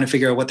and you're trying to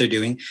figure out what they're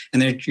doing,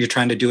 and then you're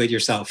trying to do it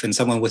yourself. And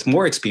someone with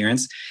more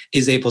experience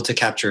is able to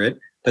capture it,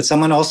 but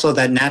someone also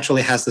that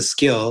naturally has the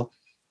skill.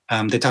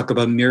 They talk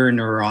about mirror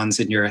neurons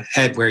in your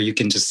head where you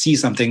can just see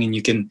something and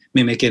you can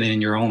mimic it in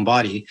your own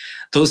body.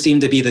 Those seem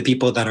to be the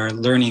people that are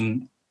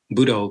learning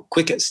Budo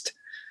quickest.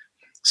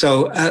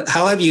 So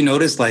how have you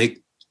noticed,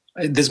 like,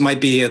 this might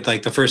be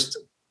like the first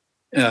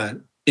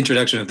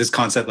introduction of this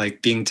concept,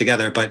 like being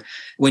together, but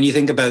when you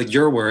think about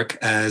your work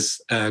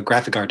as a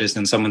graphic artist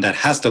and someone that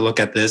has to look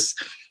at this,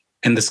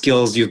 and the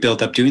skills you've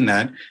built up doing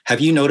that. Have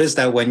you noticed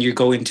that when you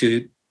go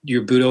into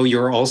your Budo,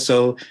 you're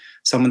also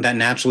someone that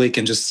naturally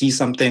can just see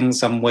something,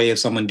 some way of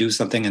someone do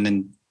something and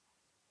then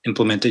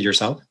implement it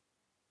yourself?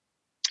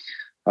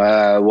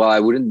 Well, I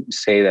wouldn't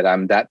say that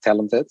I'm that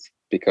talented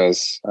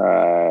because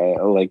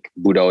like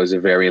Budo is a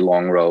very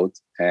long road,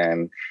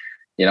 and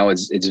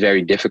it's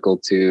very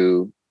difficult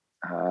to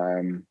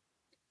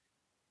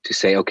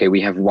say, okay,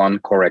 we have one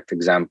correct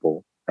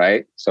example,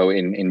 right? So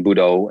in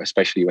Budo,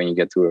 especially when you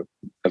get to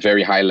a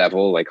very high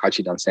level like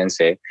Hachidan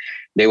Sensei,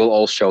 they will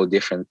all show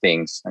different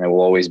things, and it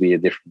will always be a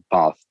different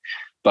path.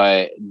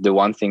 But the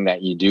one thing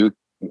that you do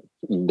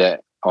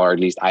that, or at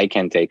least I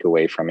can take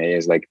away from it,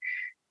 is like,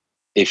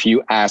 if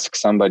you ask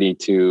somebody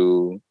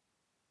to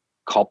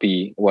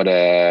copy what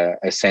a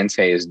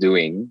sensei is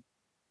doing,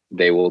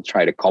 they will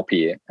try to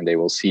copy it, and they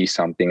will see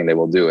something and they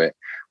will do it.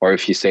 Or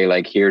if you say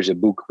like, here's a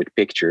book with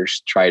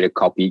pictures, try to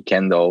copy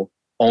Kendo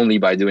only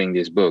by doing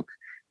this book,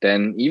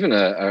 then even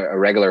a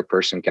regular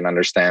person can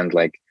understand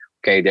like,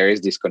 okay, there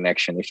is this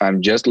connection. If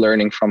I'm just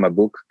learning from a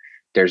book,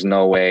 there's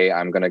no way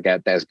I'm going to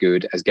get as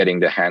good as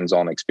getting the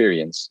hands-on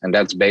experience. And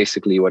that's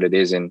basically what it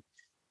is. It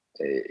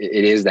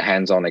is the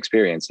hands-on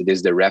experience. It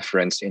is the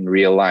reference in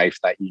real life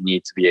that you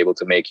need to be able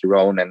to make your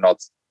own, and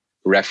not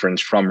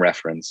reference from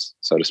reference,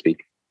 so to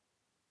speak.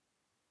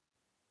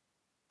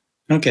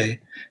 Okay.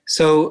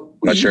 So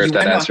not sure if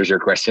that answers your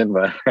question,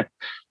 but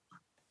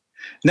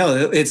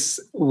no, it's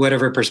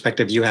whatever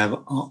perspective you have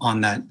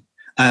on that.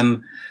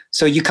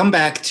 So you come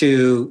back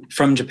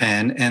from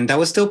Japan, and that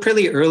was still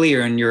pretty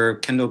earlier in your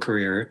Kendo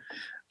career.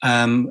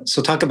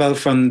 So talk about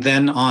from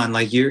then on,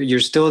 like you're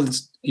still,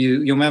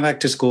 you went back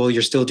to school,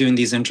 you're still doing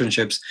these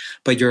internships,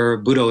 but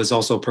your Budo is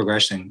also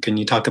progressing. Can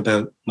you talk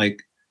about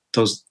like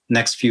those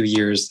next few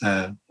years,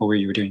 what were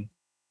you doing?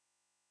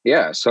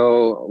 Yeah.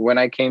 So when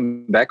I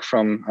came back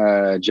from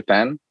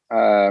Japan,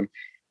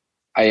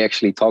 I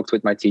actually talked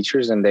with my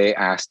teachers, and they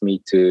asked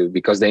me to,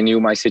 because they knew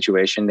my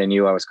situation. They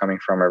knew I was coming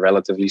from a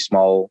relatively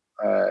small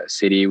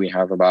city. We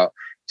have about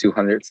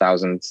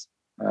 200,000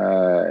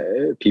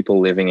 people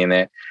living in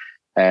it.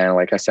 And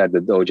like I said, the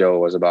dojo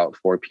was about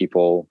 4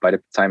 people. By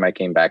the time I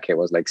came back, it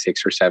was like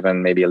 6 or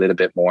 7, maybe a little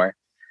bit more.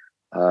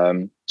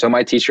 So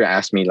my teacher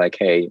asked me like,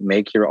 hey,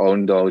 make your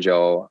own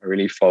dojo,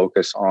 really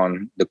focus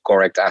on the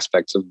correct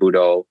aspects of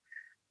Budo.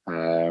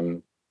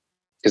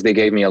 Because they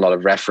gave me a lot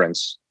of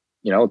reference,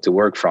 to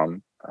work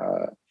from,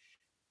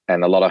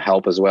 and a lot of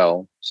help as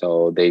well.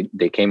 So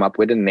they came up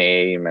with a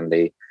name, and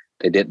they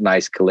did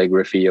nice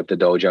calligraphy of the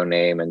dojo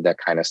name and that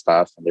kind of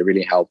stuff. And they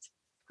really helped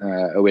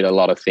with a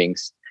lot of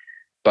things.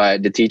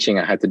 But the teaching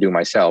I had to do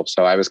myself.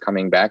 So I was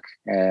coming back,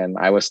 and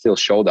I was still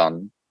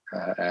Shodan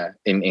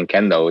in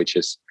Kendo, which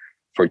is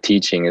for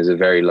teaching is a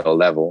very low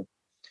level.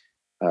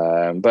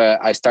 But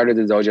I started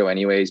the dojo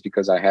anyways,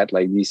 because I had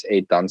like these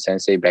 8 Dan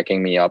sensei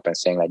backing me up and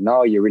saying like,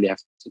 no, you really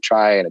have to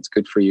try, and it's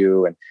good for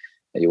you, and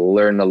you will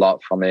learn a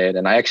lot from it.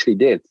 And I actually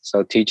did.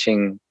 So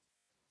teaching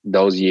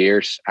those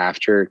years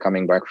after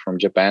coming back from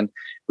Japan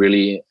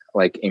really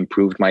like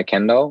improved my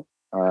Kendo.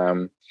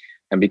 And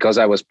because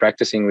I was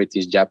practicing with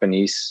these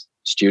Japanese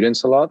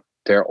students a lot,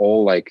 they're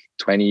all like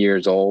 20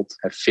 years old,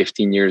 have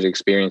 15 years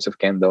experience of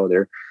Kendo.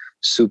 They're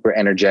super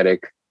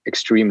energetic,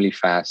 extremely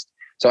fast.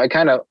 So I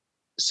kind of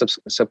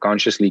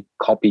subconsciously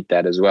copied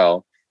that as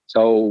well.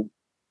 So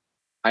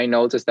I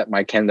noticed that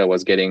my Kendo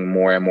was getting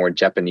more and more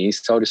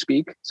Japanese, so to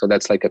speak. So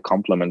that's like a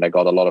compliment I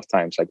got a lot of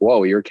times. Like,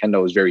 whoa, your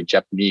Kendo is very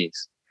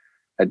Japanese.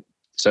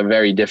 It's a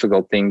very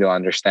difficult thing to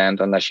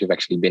understand unless you've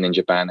actually been in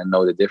Japan and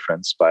know the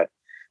difference. But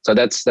so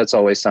that's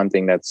always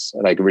something that's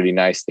like really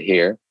nice to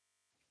hear.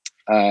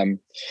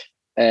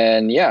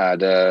 And yeah,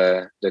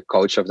 the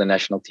coach of the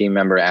national team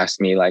member asked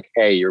me like,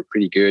 hey, you're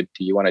pretty good.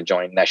 Do you want to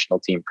join national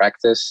team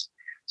practice?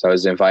 So I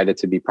was invited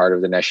to be part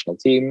of the national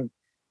team.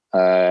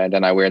 And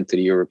then I went to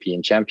the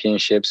European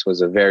Championships.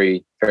 Was a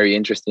very, very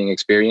interesting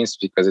experience,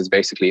 because it's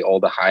basically all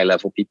the high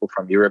level people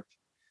from Europe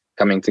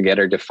coming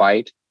together to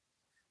fight.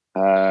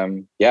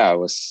 It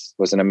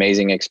was an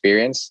amazing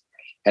experience.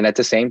 And at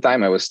the same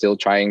time, I was still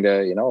trying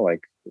to,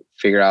 like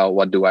figure out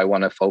what do I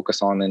want to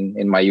focus on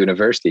in my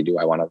university. Do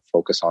I want to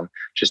focus on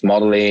just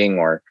modeling,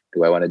 or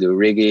do I want to do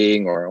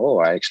rigging,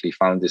 or, I actually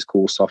found this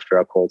cool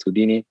software called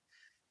Houdini.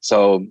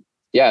 So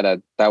yeah,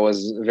 that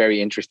was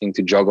very interesting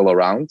to juggle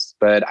around.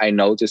 But I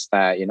noticed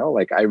that,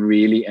 like I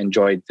really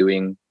enjoyed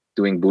doing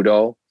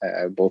Budo,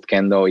 both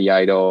Kendo,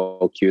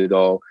 Iaido,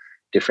 Kyudo,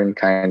 different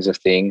kinds of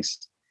things.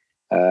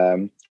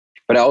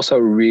 But I also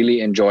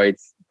really enjoyed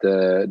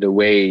the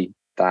way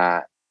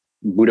that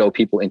Budo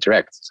people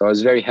interact. So I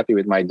was very happy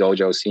with my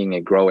dojo, seeing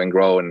it grow and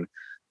grow, and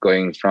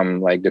going from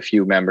like the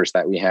few members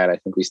that we had. I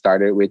think we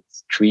started with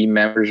 3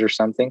 members or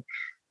something.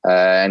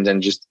 And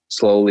then just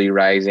slowly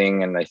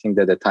rising. And I think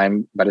that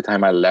by the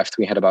time I left,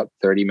 we had about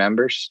 30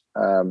 members.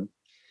 And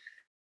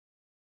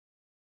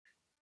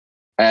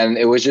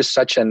it was just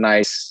such a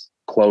nice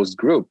closed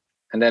group.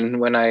 And then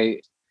when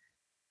I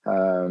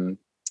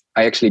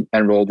actually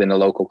enrolled in a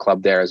local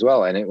club there as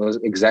well, and it was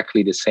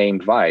exactly the same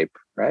vibe,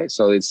 right?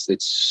 So it's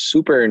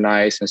super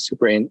nice and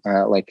super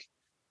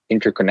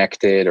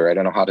interconnected, or I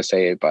don't know how to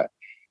say it, but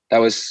that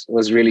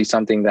was really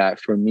something that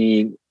for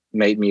me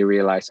made me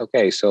realize,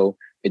 okay, so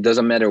it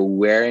doesn't matter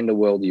where in the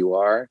world you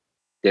are,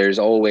 there's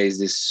always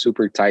this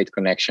super tight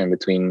connection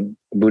between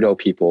Budo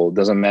people. It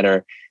doesn't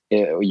matter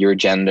your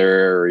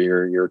gender or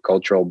your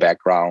cultural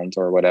background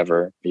or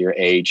whatever, your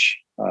age.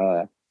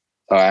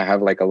 So I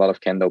have like a lot of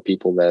Kendo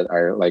people that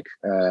are like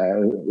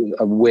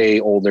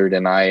way older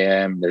than I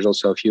am. There's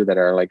also a few that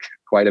are like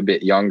quite a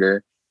bit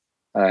younger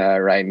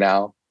right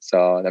now.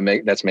 So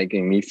that's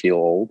making me feel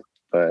old.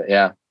 But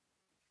yeah,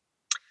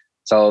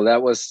 so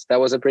that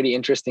was a pretty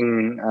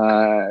interesting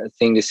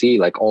thing to see,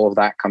 like all of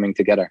that coming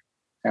together.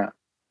 Yeah.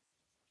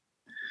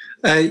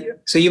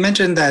 So you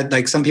mentioned that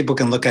like some people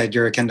can look at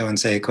your Kendo and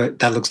say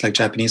that looks like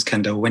Japanese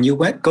Kendo. When you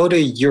go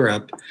to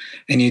Europe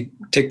and you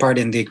take part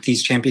in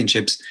these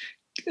championships,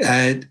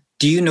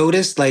 do you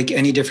notice like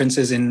any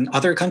differences in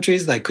other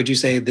countries? Like, could you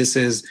say this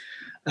is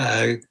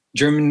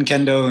German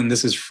Kendo and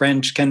this is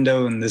French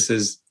Kendo and this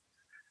is?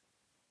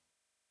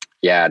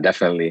 Yeah,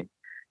 definitely.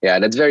 Yeah,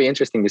 that's very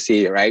interesting to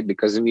see, right?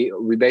 Because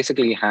we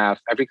basically have,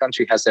 every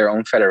country has their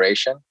own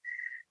federation,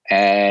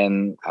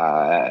 and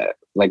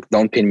like,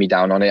 don't pin me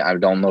down on it. I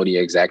don't know the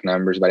exact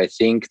numbers, but I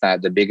think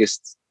that the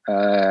biggest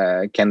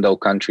Kendo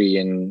country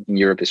in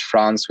Europe is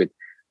France, with,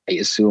 I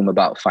assume,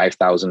 about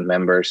 5,000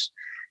 members.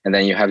 And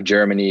then you have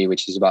Germany,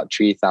 which is about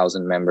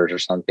 3,000 members or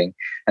something.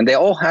 And they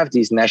all have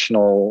these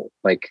national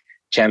like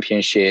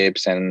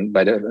championships, and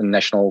by the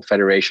national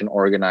federation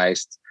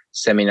organized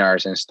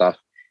seminars and stuff.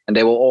 And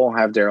they will all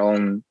have their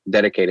own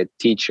dedicated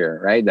teacher,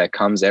 right? That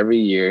comes every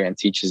year and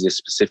teaches this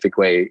specific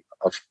way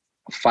of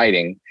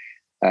fighting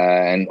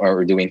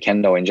or doing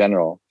Kendo in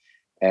general.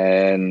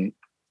 And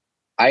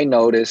I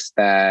noticed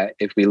that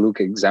if we look,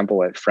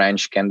 example, at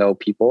French Kendo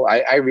people,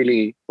 I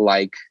really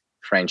like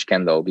French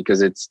Kendo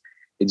because it's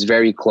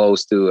very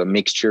close to a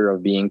mixture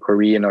of being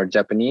Korean or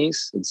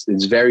Japanese.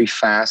 It's very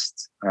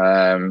fast.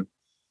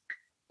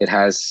 It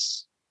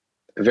has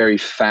very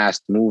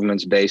fast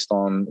movements based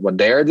on what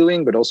they are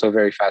doing, but also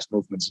very fast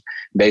movements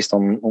based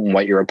on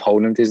what your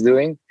opponent is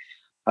doing.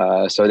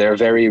 So they're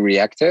very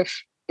reactive,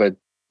 but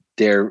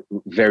they're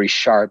very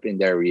sharp in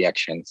their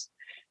reactions.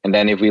 And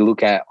then if we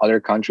look at other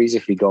countries,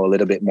 if we go a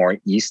little bit more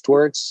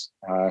eastwards,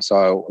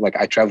 so like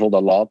I traveled a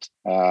lot.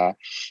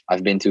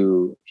 I've been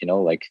to,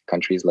 like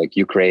countries like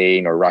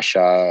Ukraine or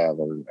Russia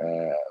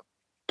or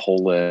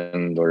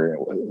Poland or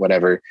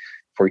whatever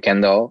for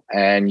Kendo.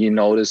 And you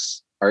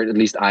notice, or at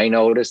least I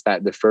noticed,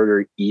 that the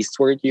further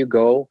eastward you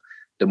go,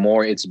 the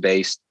more it's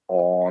based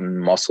on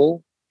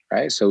muscle,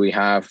 right? So we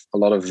have a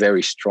lot of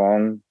very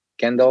strong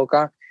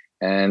Kendoka,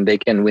 and they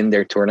can win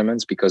their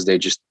tournaments because they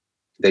just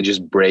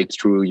break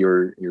through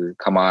your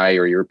kamae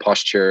or your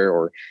posture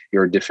or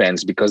your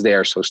defense because they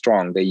are so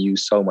strong. They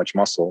use so much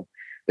muscle.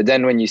 But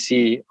then when you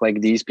see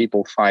like these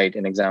people fight,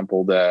 an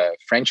example, the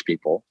French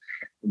people,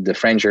 the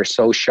French are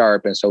so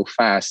sharp and so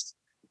fast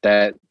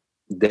that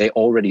they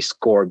already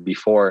scored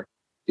before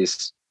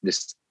this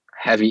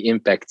heavy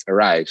impact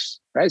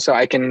arrives, right? So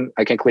I can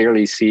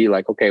clearly see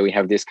like, okay, we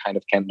have this kind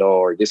of Kendo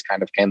or this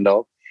kind of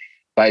Kendo,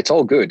 but it's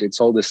all good.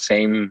 It's all the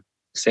same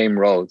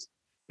road.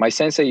 My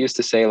sensei used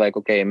to say like,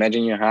 okay,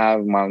 imagine you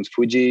have Mount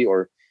Fuji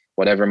or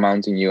whatever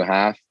mountain you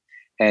have,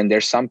 and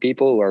there's some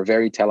people who are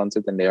very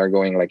talented and they are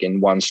going like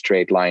in one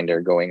straight line,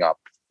 they're going up,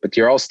 but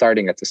you're all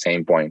starting at the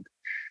same point.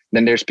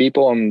 Then there's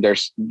people and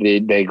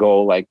they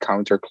go like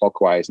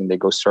counterclockwise and they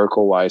go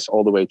circle-wise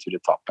all the way to the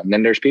top. And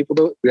then there's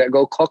people that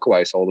go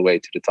clockwise all the way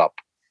to the top.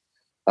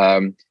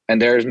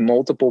 And there's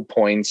multiple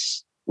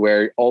points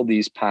where all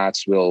these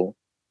paths will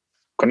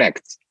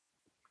connect.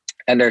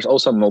 And there's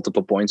also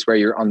multiple points where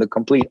you're on the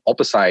complete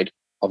opposite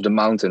of the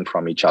mountain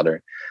from each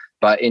other.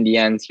 But in the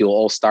end, you'll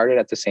all start it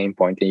at the same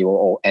point and you will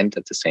all end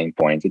at the same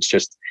point. It's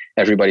just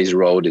everybody's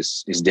road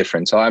is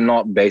different. So I'm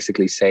not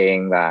basically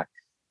saying that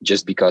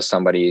just because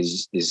somebody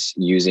is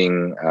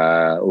using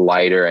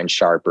lighter and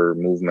sharper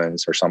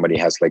movements, or somebody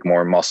has like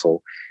more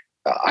muscle,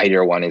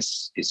 either one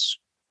is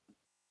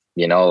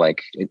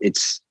like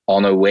it's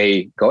on a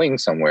way going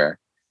somewhere.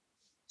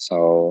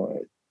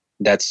 So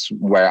that's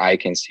where I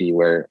can see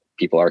where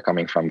people are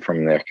coming from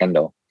their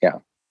Kendo.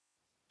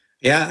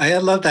 Yeah, I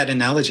love that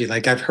analogy.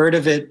 Like I've heard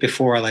of it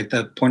before, like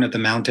the point of the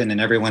mountain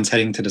and everyone's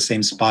heading to the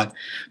same spot,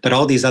 but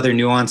all these other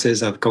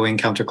nuances of going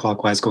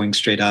counterclockwise, going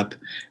straight up,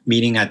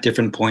 meeting at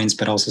different points,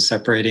 but also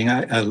separating.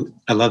 I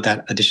love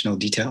that additional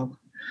detail.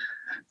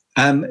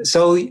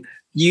 So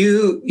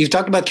you've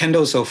talked about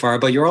Kendo so far,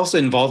 but you're also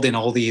involved in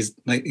all these,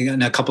 like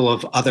in a couple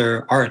of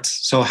other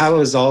arts. So how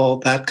has all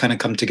that kind of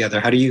come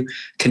together? How do you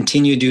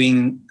continue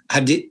doing?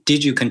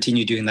 Did you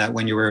continue doing that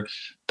when you were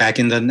back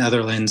in the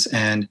Netherlands,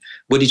 and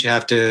what did you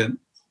have to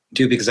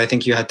do? Because I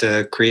think you had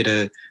to create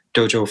a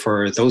dojo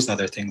for those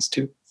other things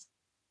too.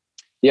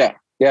 Yeah.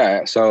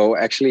 So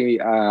actually,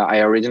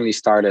 I originally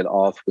started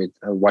off with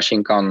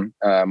Washington,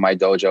 my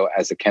dojo,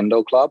 as a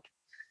Kendo club.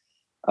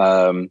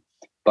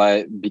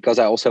 But because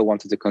I also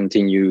wanted to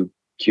continue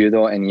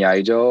Kyudo and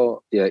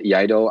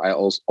Iaido, I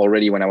also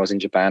already, when I was in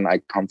Japan, I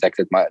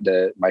contacted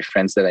my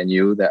friends that I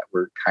knew that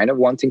were kind of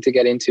wanting to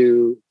get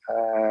into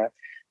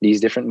these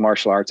different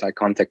martial arts, I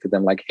contacted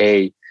them like,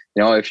 hey,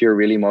 if you're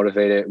really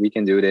motivated, we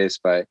can do this,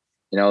 but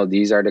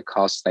these are the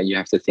costs that you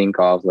have to think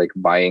of, like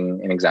buying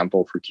an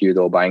example for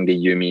Kyudo, buying the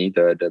yumi,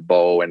 the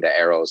bow and the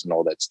arrows and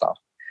all that stuff.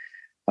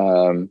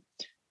 And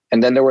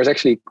then there was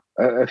actually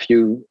a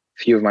few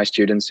of my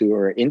students who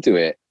were into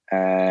it,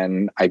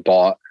 and I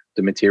bought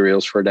the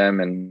materials for them.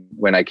 And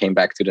when I came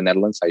back to the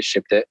Netherlands, I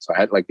shipped it. So I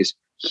had like this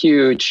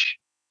huge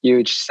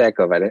sack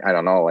of it. I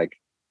don't know, like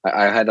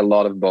I had a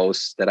lot of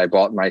bows that I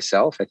bought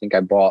myself. I think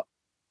I bought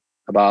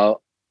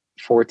about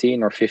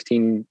 14 or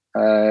 15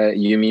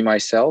 yumi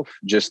myself,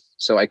 just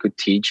so I could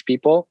teach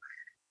people.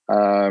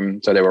 So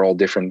they were all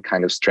different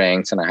kind of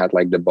strengths, and I had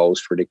like the bows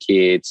for the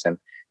kids and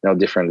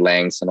different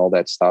lengths and all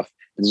that stuff.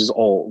 This is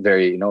all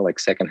very like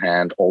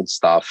secondhand old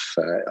stuff,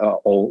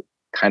 all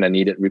kind of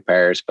needed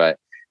repairs, but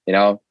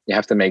you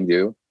have to make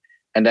do.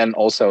 And then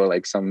also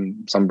like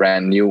some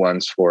brand new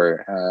ones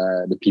for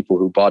the people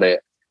who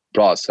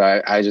brought.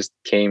 So I just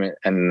came in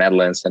the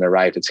Netherlands and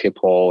arrived at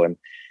Schiphol, and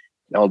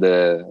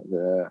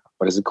the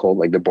what is it called,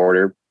 like the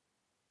border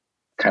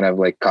kind of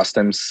like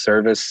customs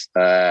service.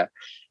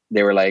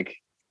 They were like,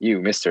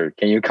 "You, mister,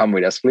 can you come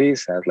with us,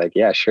 please?" And I was like,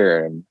 "Yeah,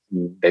 sure." And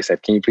they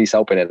said, "Can you please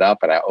open it up?"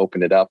 And I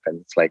opened it up, and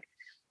it's like,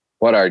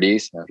 "What are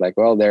these?" And I was like,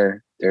 "Well,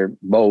 they're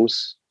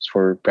bows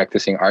for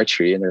practicing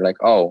archery." And they're like,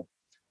 "Oh,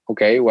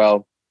 okay,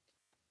 well,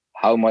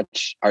 how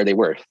much are they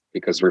worth?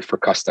 Because we're for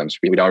customs.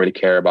 We don't really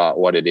care about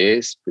what it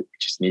is. We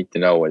just need to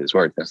know what it's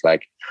worth." And it's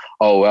like,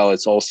 "Oh, well,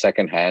 it's all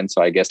secondhand.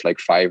 So I guess like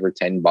 $5 or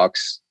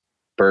 $10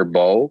 per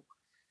bow,"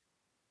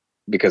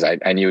 because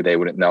I knew they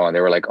wouldn't know. And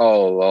they were like,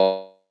 "Oh,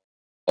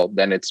 well,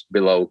 then it's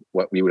below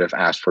what we would have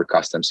asked for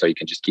customs. So you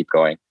can just keep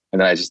going."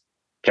 And then I just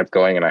kept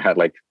going, and I had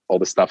like all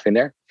the stuff in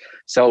there.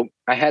 So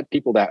I had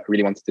people that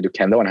really wanted to do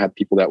Kendo, and I had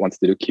people that wanted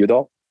to do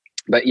Kyudo.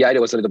 But Iaido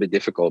was a little bit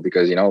difficult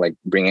because, like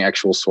bringing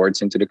actual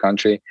swords into the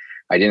country,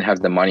 I didn't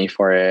have the money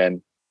for it.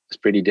 And it's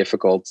pretty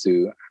difficult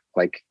to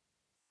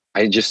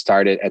I just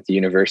started at the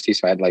university.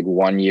 So I had like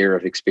 1 year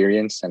of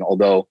experience. And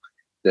although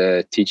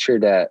the teacher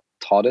that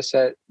taught us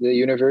at the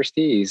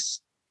university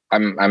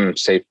I'm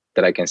safe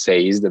that I can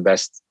say he's the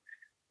best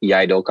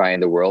Iaidoka in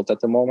the world at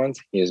the moment.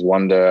 He has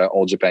won the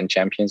All Japan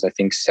Champions, I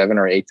think 7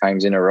 or 8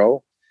 times in a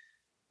row.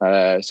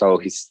 So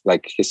he's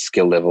like, his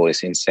skill level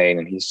is insane,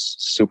 and he's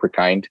super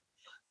kind.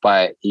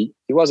 But he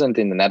wasn't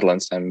in the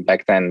Netherlands, and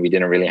back then we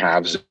didn't really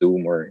have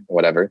Zoom or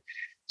whatever.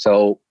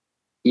 So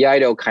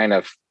Iaido kind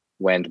of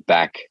went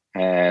back,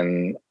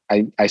 and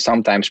I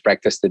sometimes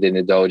practiced it in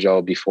the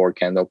dojo before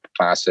Kendo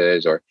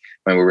classes, or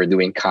when we were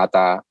doing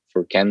kata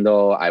for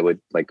Kendo, I would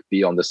like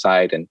be on the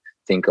side and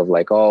think of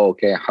like, oh,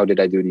 okay, how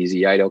did I do these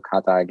Iaido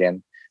kata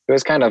again? It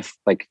was kind of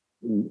like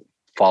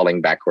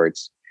falling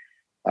backwards.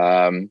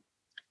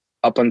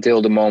 Up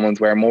until the moment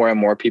where more and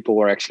more people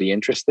were actually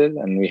interested,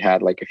 and we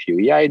had like a few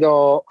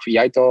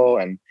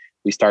Iaido, and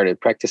we started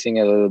practicing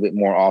it a little bit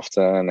more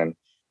often. And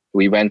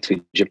we went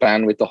to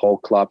Japan with the whole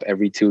club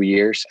every 2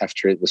 years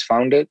after it was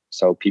founded.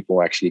 So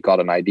people actually got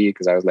an idea,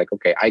 because I was like,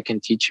 okay, I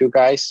can teach you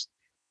guys,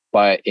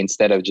 but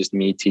instead of just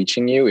me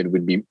teaching you, it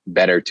would be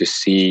better to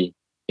see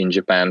in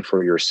Japan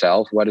for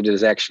yourself what it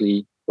is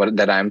actually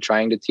that I'm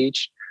trying to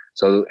teach.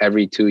 So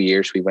every 2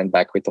 years, we went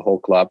back with the whole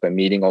club and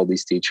meeting all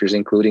these teachers,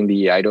 including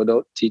the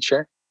Iaido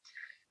teacher.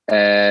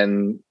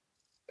 And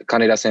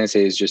Kaneda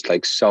Sensei is just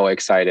like so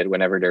excited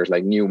whenever there's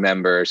like new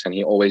members, and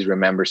he always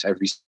remembers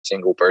every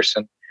single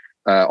person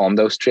on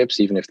those trips,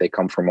 even if they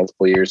come for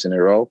multiple years in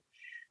a row.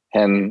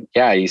 And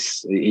yeah,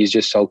 he's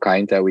just so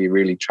kind that we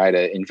really try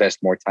to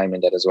invest more time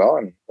in that as well.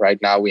 And right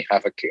now we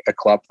have a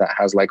club that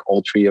has like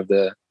all 3 of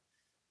the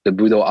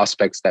Budo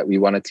aspects that we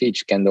want to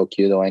teach: Kendo,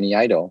 Kyudo, and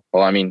Iaido.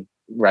 Well, I mean,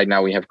 right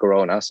now we have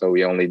Corona, so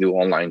we only do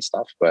online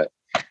stuff, but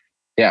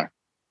yeah.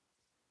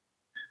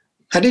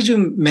 How did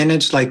you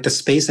manage like the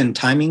space and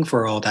timing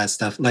for all that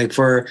stuff? Like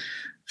for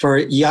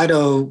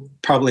Iaido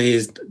probably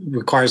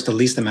requires the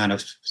least amount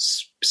of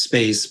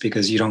space,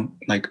 because you're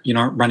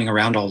not running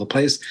around all the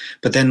place.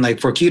 But then like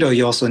for Kyudo,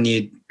 you also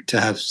need to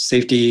have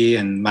safety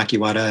and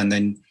makiwara and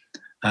then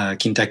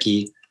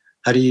kintaki.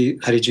 How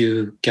did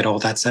you get all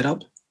that set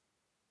up?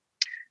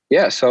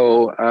 Yeah,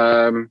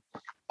 so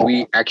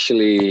we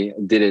actually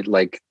did it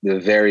like the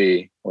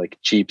very like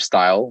cheap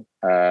style.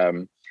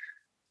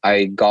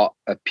 I got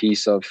a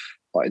piece of,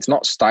 well, it's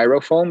not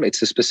styrofoam,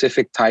 it's a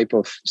specific type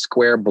of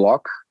square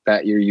block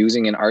that you're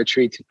using in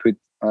archery to put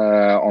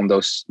on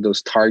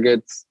those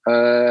target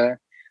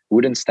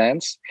wooden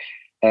stands.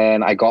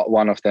 And I got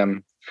one of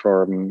them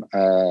from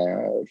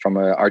an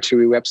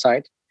archery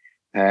website,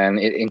 and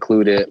it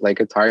included like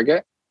a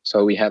target.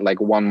 So we had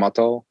like one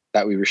motto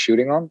that we were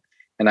shooting on,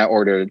 and I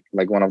ordered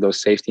like one of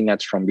those safety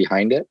nets from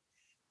behind it.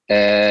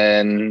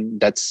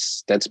 And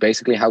that's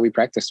basically how we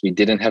practiced. We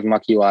didn't have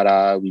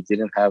makiwara, we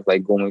didn't have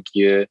like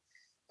gomukyu.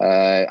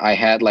 I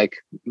had like,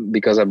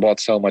 because I bought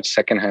so much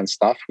secondhand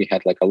stuff, we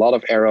had like a lot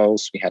of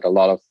arrows, we had a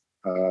lot of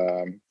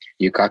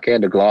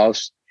yukake, the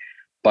gloves.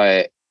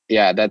 But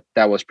yeah,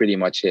 that was pretty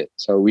much it.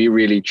 So we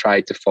really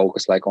tried to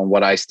focus like on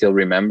what I still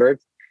remembered.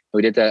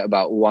 We did that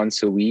about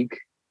once a week.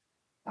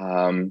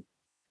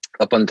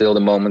 up until the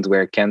moment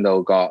where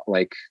Kendo got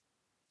like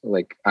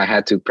I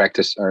had to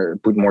practice or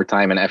put more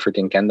time and effort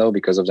in Kendo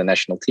because of the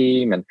national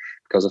team and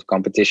because of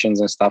competitions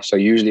and stuff. So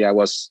usually I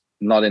was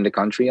not in the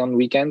country on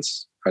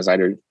weekends. I was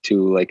either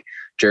to like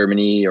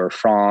Germany or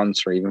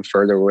France or even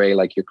further away,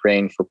 like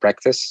Ukraine, for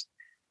practice.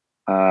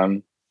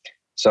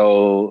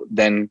 So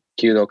then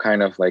Kyudo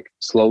kind of like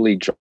slowly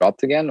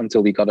dropped again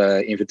until we got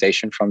an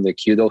invitation from the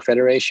Kyudo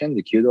Federation,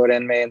 the Kyudo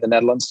Renmei in the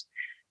Netherlands,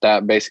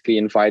 that basically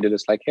invited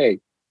us like, hey,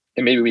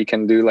 maybe we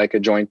can do like a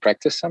joint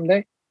practice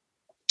someday.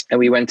 And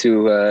we went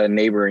to a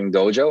neighboring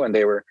dojo, and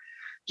they were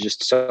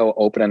just so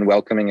open and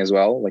welcoming as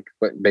well. Like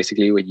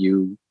basically what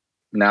you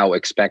now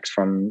expect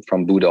from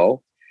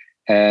Budo.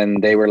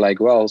 And they were like,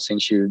 well,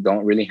 since you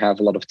don't really have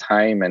a lot of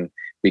time and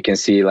we can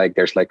see like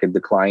there's like a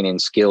decline in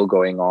skill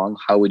going on,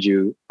 how would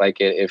you like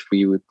it if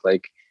we would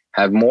like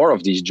have more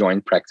of these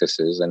joint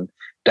practices? And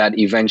that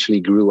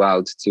eventually grew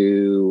out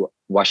to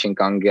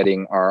Washington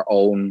getting our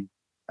own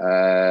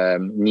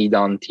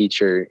Nidan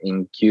teacher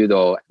in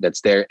Kyudo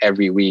that's there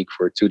every week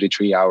for 2 to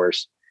 3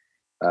 hours.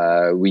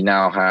 We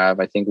now have,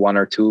 I think, 1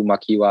 or 2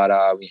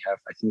 makiwara. We have,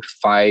 I think,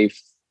 5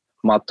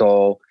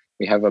 mato.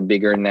 We have a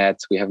bigger net.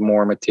 We have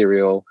more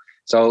material.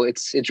 So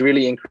it's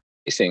really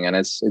increasing, and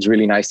it's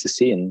really nice to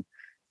see. And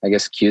I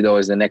guess Kyudo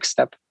is the next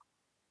step.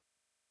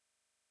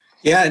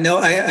 Yeah, no,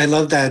 I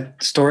love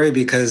that story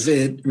because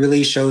it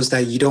really shows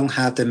that you don't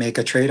have to make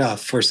a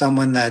trade-off. For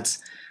someone that's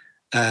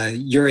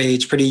your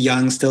age, pretty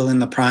young, still in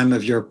the prime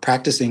of your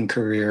practicing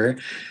career,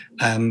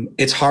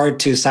 it's hard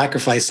to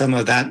sacrifice some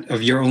of that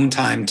of your own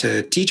time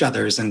to teach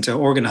others and to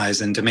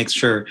organize and to make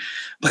sure.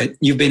 But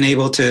you've been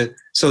able to,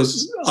 so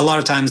a lot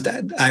of times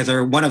that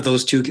either one of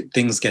those two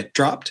things get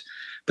dropped.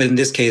 But in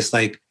this case,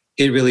 like,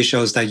 it really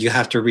shows that you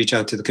have to reach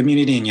out to the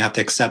community and you have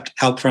to accept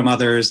help from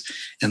others.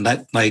 And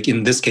let, like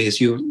in this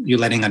case, you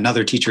letting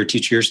another teacher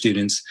teach your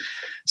students.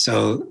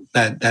 So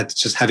that's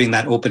just having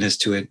that openness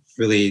to it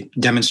really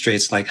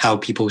demonstrates like how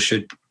people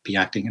should be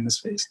acting in this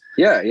phase.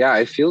 Yeah,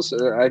 I feel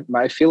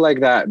I feel like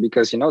that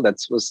because, you know, that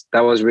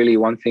was really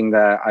one thing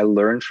that I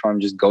learned from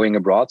just going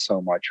abroad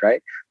so much,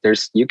 right?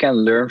 You can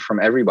learn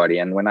from everybody.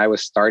 And when I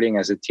was starting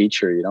as a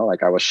teacher, you know,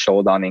 like I was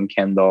Shodan in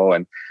Kendo,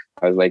 and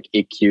I was like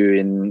Ikkyu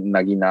in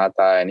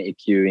Naginata and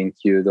Ikkyu in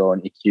Kyudo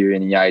and Ikkyu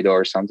in Iaido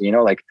or something, you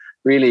know, like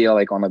really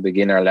like on a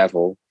beginner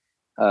level.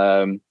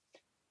 And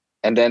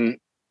then,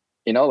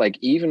 you know, like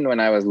even when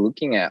I was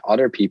looking at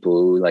other people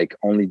who like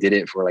only did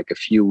it for like a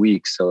few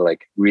weeks, so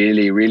like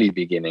really, really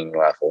beginning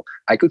level,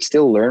 I could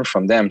still learn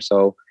from them.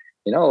 So,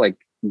 you know, like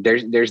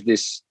there's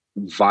this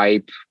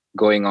vibe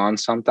going on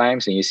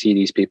sometimes, and you see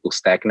these people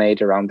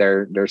stagnate around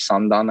their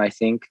sandan, I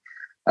think.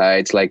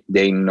 It's like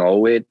they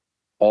know it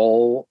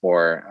all,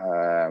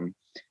 or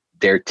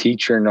their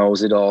teacher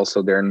knows it all,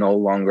 so they're no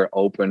longer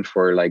open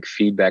for like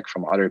feedback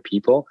from other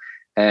people.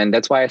 And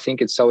that's why I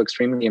think it's so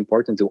extremely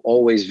important to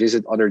always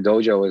visit other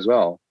dojo as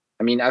well.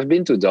 I mean, I've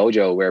been to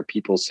dojo where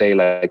people say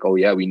like, oh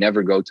yeah, we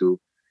never go to,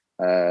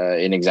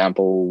 an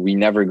example, we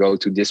never go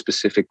to this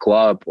specific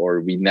club, or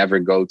we never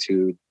go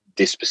to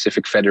this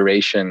specific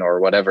federation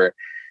or whatever,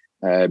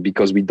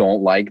 because we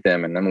don't like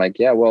them. And I'm like,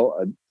 yeah,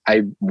 well,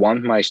 I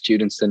want my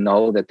students to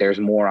know that there's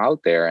more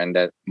out there, and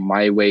that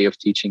my way of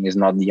teaching is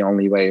not the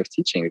only way of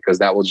teaching, because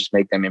that will just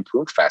make them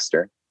improve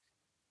faster.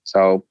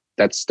 So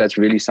that's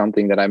really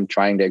something that I'm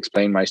trying to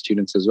explain my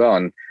students as well.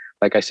 And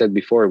like I said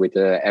before, with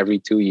every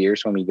 2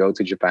 years when we go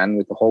to Japan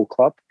with the whole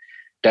club,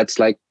 that's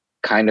like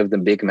kind of the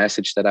big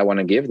message that I want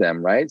to give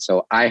them, right?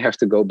 So I have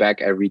to go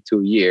back every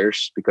 2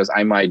 years because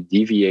I might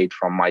deviate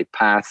from my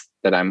path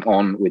that I'm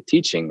on with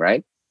teaching,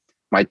 right?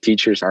 My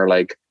teachers are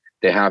like,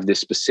 they have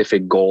this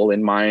specific goal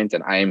in mind,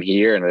 and I am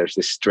here, and there's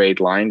this straight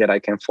line that I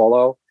can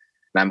follow,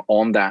 and I'm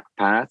on that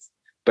path.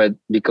 But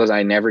because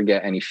I never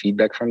get any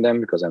feedback from them,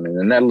 because I'm in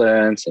the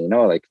Netherlands, and, you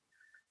know, like,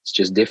 it's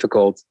just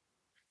difficult,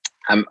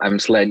 I'm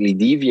slightly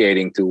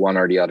deviating to one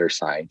or the other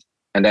side.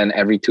 And then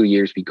every 2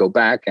 years we go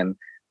back, and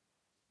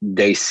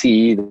they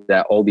see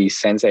that all these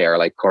sensei are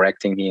like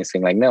correcting me and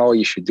saying like, no,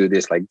 you should do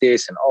this like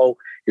this. And, oh,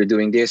 you're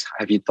doing this.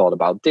 Have you thought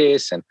about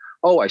this? And,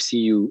 oh, I see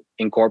you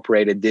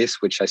incorporated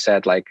this, which I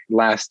said like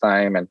last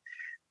time. And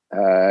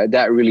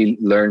that really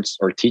learns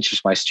or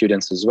teaches my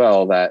students as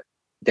well that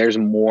there's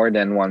more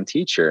than one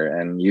teacher,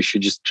 and you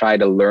should just try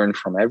to learn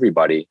from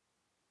everybody.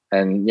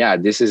 And yeah,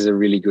 this is a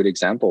really good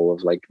example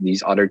of like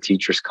these other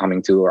teachers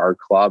coming to our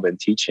club and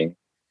teaching.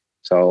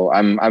 So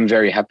I'm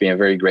very happy and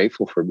very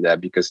grateful for that,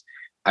 because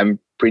I'm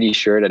pretty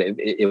sure that if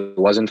it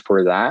wasn't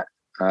for that,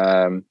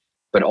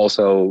 but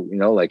also, you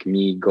know, like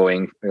me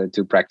going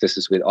to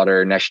practices with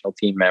other national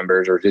team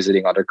members or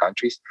visiting other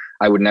countries,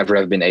 I would never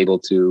have been able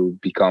to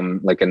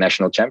become like a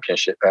national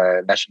champion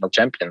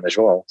as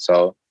well.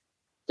 So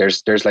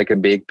there's like a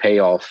big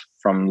payoff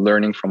from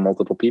learning from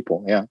multiple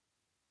people. Yeah.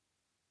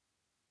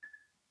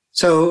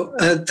 So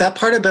that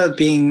part about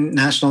being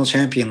national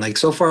champion, like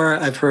so far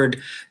I've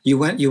heard you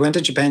went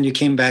to Japan, you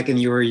came back, and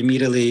you're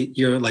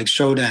like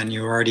Shodan,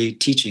 you were already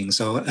teaching.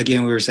 So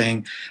again, we were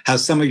saying how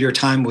some of your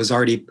time was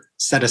already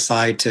set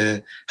aside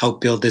to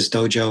help build this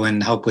dojo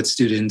and help with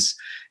students,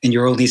 and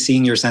you're only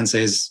seeing your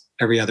senseis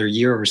every other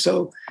year or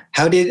so.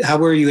 How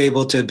were you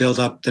able to build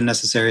up the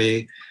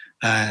necessary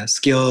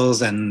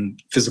skills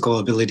and physical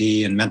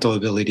ability and mental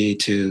ability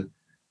to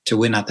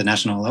win at the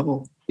national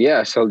level?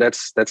 Yeah, so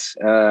that's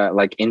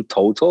like in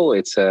total,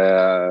 it's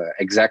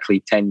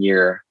exactly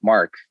 10-year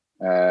mark.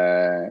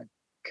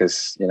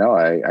 Because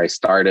I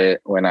started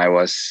when I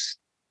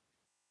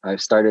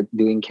started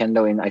doing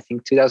Kendo in, I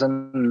think,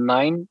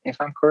 2009, if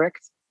I'm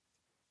correct.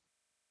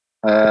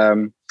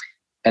 And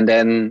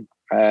then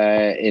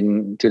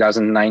in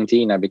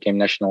 2019, I became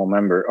national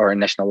member or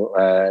national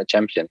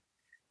champion.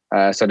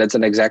 So that's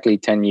an exactly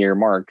 10-year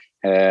mark.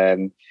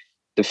 And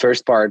the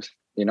first part,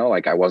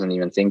 like I wasn't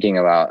even thinking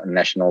about a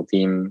national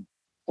team,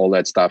 all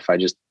that stuff. I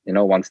just,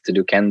 wanted to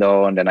do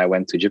Kendo. And then I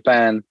went to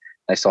Japan.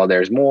 I saw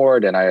there's more.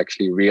 Then I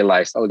actually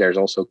realized, there's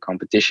also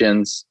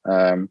competitions.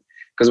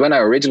 Because when I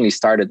originally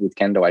started with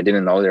Kendo, I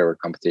didn't know there were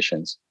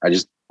competitions. I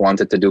just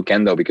wanted to do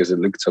Kendo because it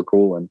looked so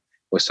cool and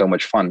was so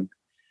much fun.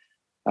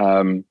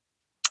 And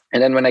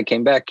then when I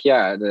came back,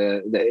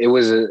 it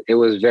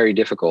was very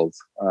difficult.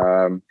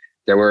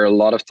 There were a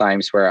lot of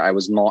times where I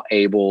was not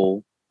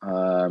able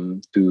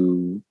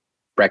to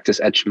practice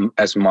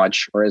as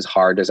much or as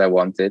hard as I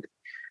wanted.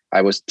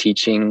 I was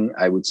teaching,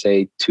 I would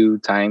say 2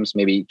 times,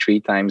 maybe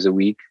 3 times a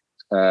week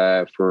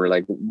for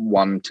like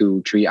 1,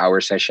 2, 3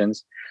 hour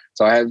sessions.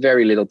 So I had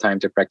very little time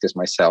to practice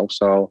myself.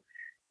 So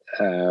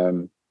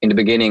in the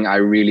beginning, I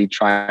really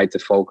tried to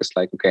focus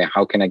like, okay,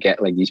 how can I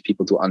get like these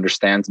people to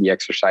understand the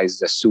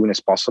exercises as soon as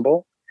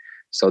possible?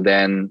 So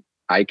then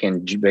I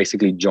can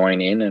basically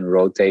join in and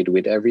rotate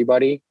with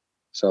everybody.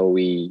 So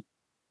we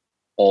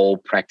all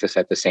practice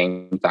at the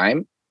same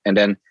time. And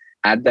then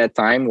at that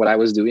time, what I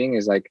was doing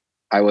is like,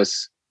 I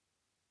was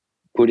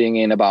putting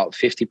in about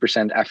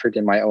 50% effort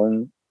in my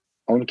own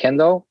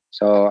Kendo.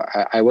 So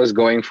I was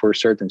going for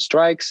certain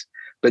strikes,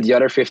 but the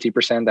other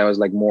 50%, I was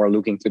like more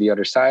looking to the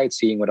other side,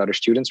 seeing what other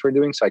students were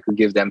doing so I could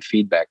give them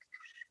feedback.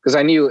 Because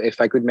I knew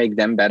if I could make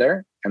them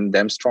better and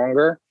them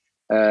stronger,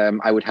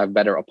 I would have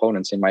better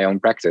opponents in my own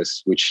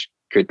practice, which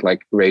could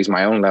like raise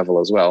my own level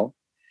as well.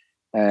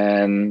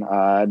 And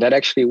that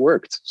actually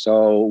worked.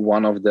 So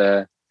one of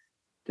the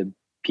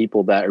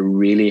people that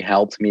really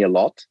helped me a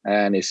lot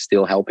and is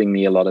still helping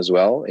me a lot as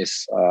well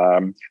is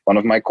one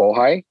of my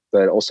kohai,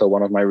 but also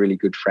one of my really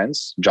good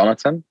friends,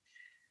 Jonathan.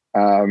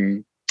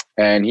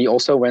 And he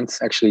also went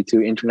actually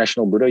to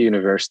International Buddha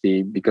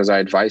University because I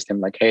advised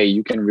him like, hey,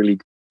 you can really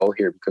go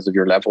here because of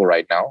your level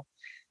right now.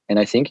 And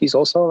I think he's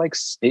also like,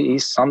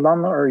 he's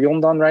Sandan or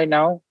Yondan right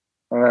now.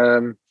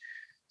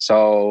 So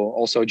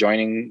also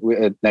joining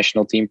with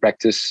national team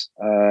practice.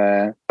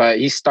 But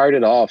he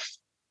started off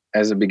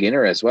as a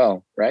beginner as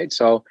well, right?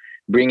 So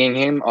bringing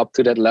him up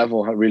to that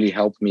level really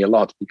helped me a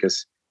lot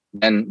because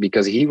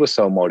he was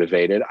so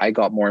motivated, I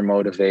got more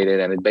motivated,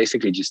 and it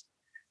basically just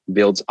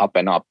builds up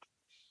and up.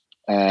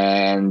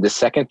 And the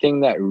second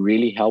thing that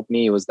really helped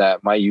me was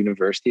that my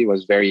university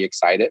was very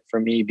excited for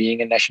me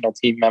being a national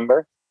team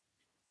member.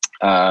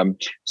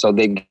 So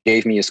they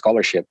gave me a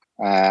scholarship.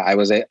 I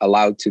was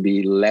allowed to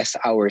be less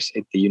hours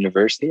at the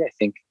university. I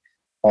think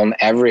on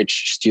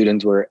average,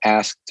 students were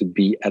asked to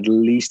be at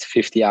least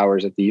 50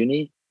 hours at the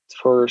uni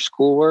for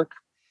schoolwork.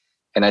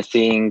 And I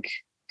think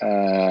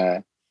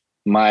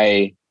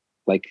my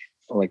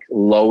like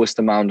lowest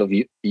amount of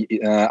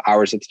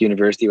hours at the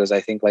university was, I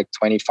think, like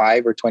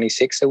 25 or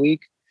 26 a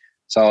week.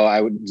 So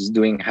I was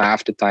doing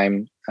half the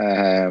time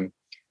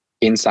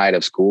inside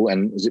of school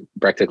and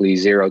practically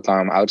 0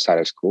 time outside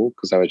of school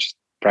because I was just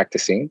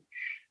practicing.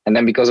 And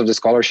then because of the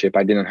scholarship,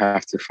 I didn't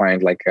have to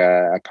find like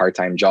a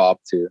part-time job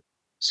to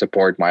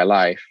support my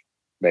life,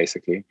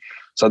 basically.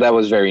 So that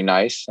was very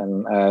nice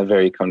and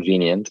very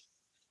convenient.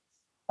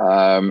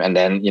 And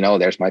then,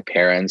 there's my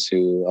parents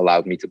who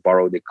allowed me to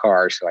borrow the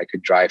car so I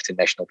could drive to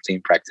national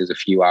team practice a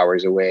few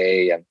hours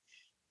away.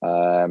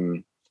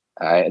 And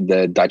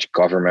the Dutch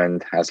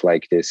government has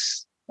like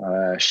this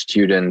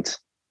student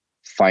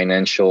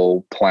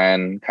financial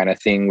plan kind of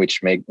thing,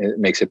 which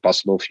makes it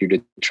possible for you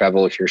to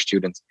travel if you're a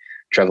student,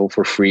 travel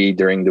for free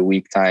during the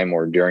week time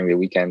or during the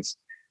weekends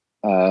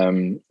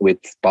with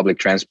public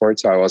transport.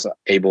 So I was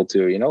able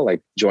to,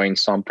 join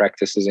some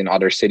practices in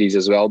other cities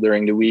as well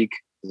during the week,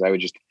 because I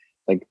would just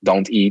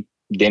don't eat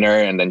dinner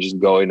and then just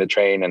go in the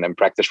train and then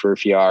practice for a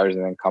few hours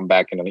and then come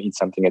back and then eat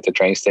something at the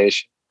train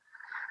station.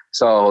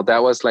 So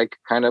that was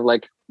kind of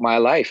my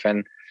life.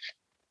 And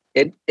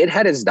it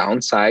had its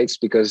downsides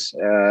because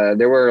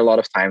there were a lot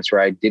of times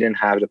where I didn't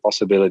have the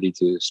possibility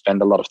to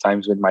spend a lot of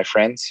time with my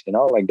friends.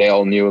 They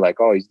all knew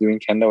oh, he's doing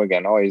Kendo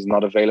again. Oh, he's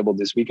not available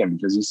this weekend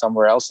because he's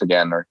somewhere else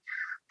again, or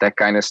that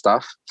kind of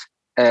stuff.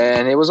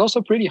 And it was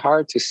also pretty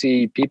hard to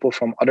see people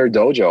from other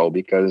dojo,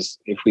 because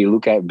if we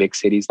look at big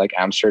cities like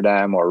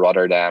Amsterdam or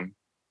Rotterdam,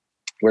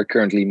 where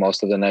currently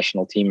most of the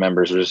national team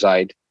members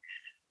reside,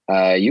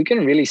 you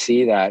can really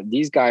see that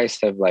these guys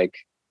have a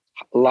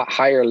lot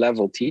higher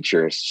level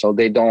teachers. So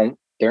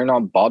they're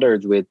not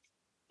bothered with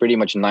pretty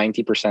much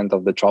 90%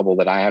 of the trouble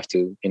that I have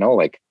to,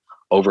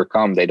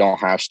 overcome. They don't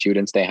have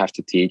students they have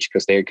to teach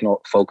because they can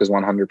focus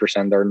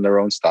 100% on their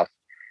own stuff.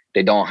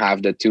 They don't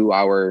have the 2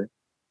 hour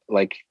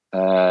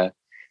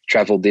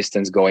travel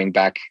distance going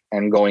back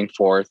and going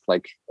forth.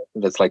 Like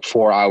that's like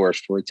 4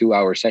 hours for a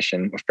 2-hour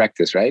session of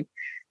practice, right?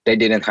 They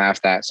didn't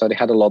have that. So they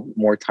had a lot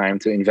more time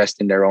to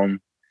invest in their own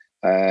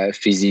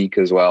physique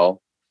as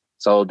well.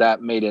 So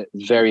that made it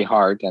very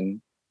hard,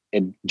 and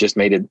it just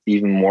made it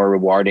even more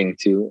rewarding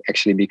to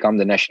actually become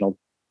the national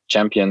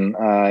champion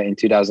in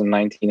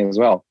 2019 as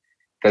well.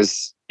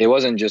 Because it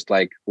wasn't just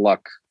like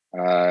luck.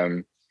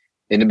 In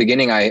the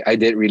beginning, I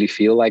did really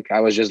feel like I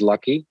was just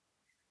lucky.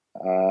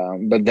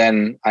 But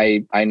then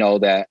I know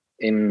that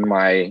in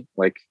my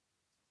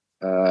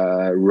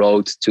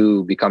road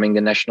to becoming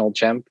the national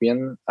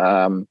champion,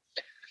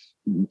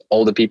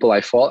 all the people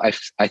I fought,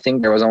 I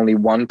think there was only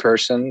one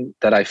person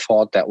that I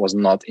fought that was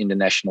not in the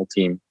national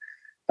team.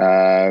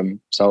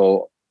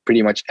 So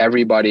pretty much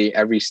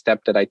every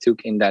step that I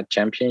took in that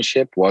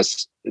championship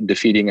was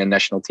defeating a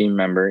national team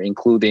member,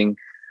 including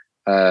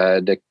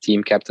the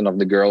team captain of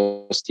the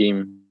girls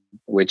team,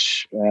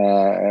 which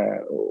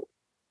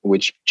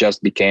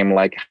just became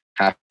like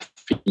half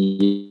a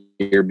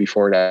year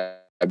before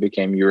that I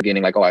became Euro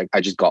beginning, like, oh,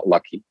 I just got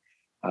lucky.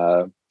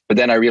 But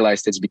then I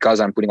realized it's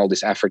because I'm putting all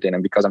this effort in,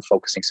 and because I'm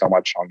focusing so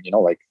much on,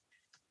 like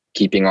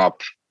keeping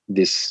up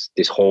this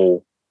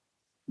whole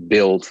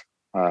build,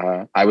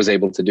 I was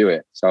able to do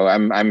it. So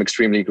I'm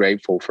extremely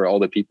grateful for all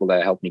the people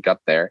that helped me get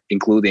there,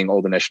 including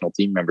all the national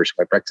team members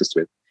who I practiced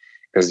with.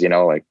 Because,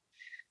 like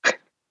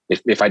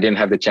if I didn't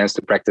have the chance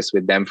to practice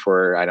with them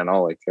for, I don't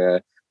know,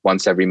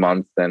 once every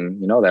month, then,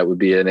 that would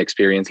be an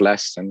experience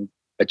less and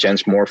a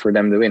chance more for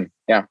them to win.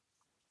 Yeah.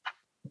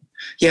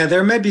 Yeah,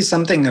 there might be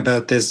something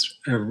about this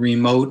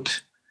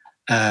remote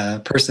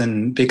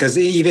person, because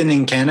even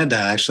in Canada,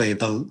 actually,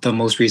 the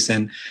most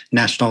recent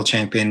national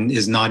champion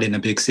is not in a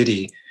big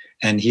city,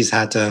 and he's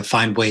had to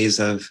find ways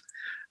of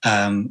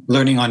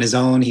learning on his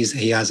own.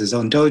 He has his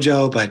own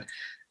dojo, but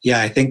yeah,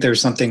 I think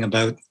there's something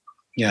about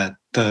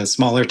the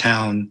smaller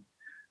town.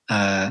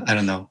 I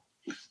don't know,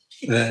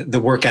 the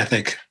work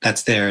ethic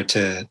that's there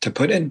to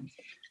put in.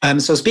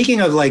 So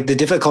speaking of like the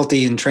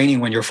difficulty in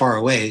training when you're far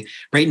away,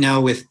 right now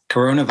with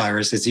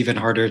coronavirus, it's even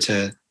harder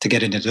to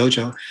get into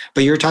dojo.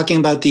 But you're talking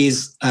about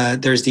these,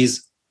 there's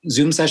these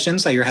Zoom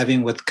sessions that you're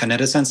having with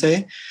Kaneda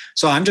sensei.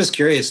 So I'm just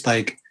curious,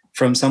 like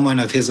from someone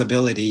of his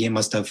ability, he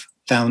must have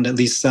found at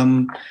least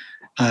some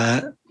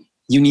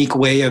unique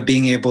way of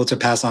being able to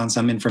pass on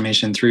some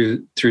information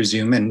through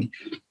Zoom. And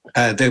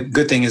the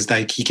good thing is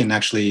that he can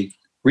actually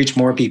reach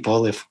more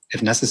people if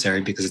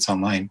necessary, because it's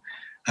online.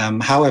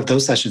 How have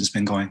those sessions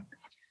been going?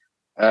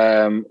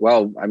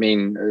 Well, I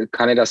mean,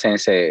 Kaneda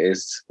Sensei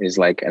is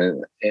like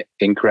an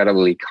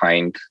incredibly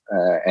kind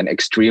and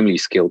extremely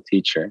skilled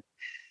teacher,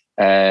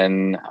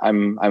 and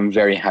I'm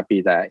very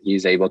happy that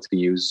he's able to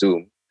use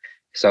Zoom.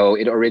 So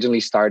it originally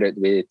started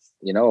with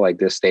like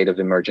the state of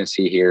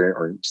emergency here,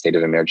 or state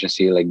of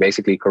emergency, like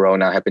basically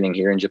Corona happening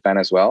here in Japan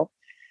as well.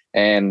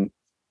 And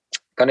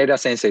Kaneda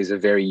Sensei is a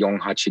very young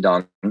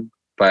Hachidan,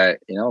 but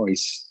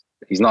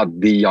he's not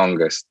the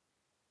youngest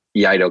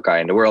Iaido guy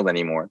in the world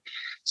anymore.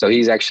 So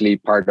he's actually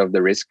part of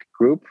the risk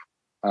group.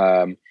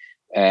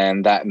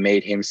 And that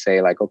made him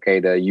say like,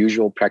 okay, the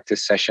usual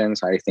practice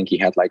sessions, I think he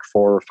had like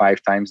 4 or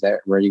 5 times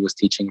there where he was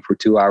teaching for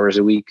 2 hours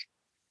a week,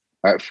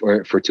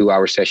 for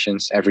 2-hour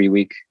sessions every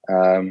week.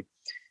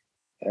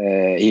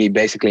 He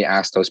basically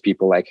asked those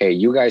people like, hey,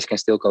 you guys can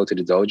still go to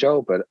the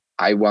dojo, but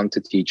I want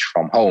to teach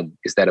from home.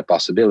 Is that a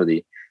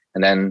possibility?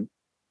 And then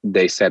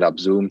they set up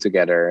Zoom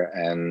together,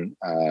 and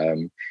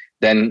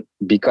then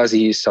because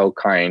he's so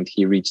kind,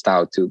 he reached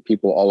out to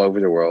people all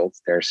over the world.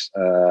 There's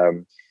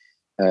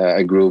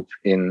a group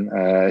in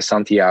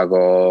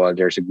Santiago.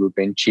 There's a group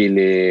in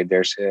Chile.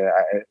 There's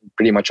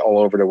pretty much all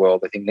over the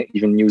world. I think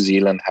even New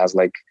Zealand has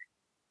like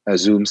a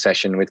Zoom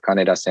session with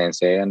Kaneda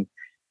Sensei.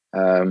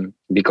 And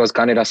because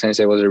Kaneda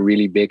Sensei was a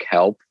really big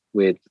help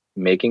with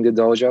making the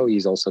dojo,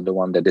 he's also the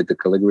one that did the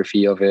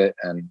calligraphy of it,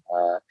 and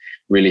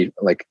really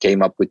like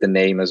came up with the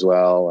name as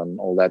well and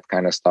all that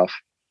kind of stuff.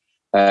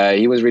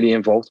 He was really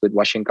involved with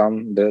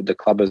Washington, the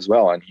club as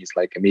well. And he's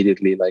like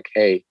immediately like,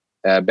 hey,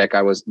 back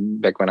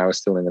when I was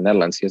still in the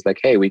Netherlands, he was like,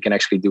 hey, we can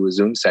actually do a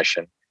Zoom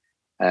session.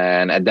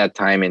 And at that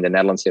time in the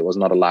Netherlands, it was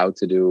not allowed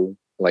to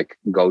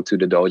go to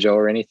the dojo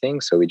or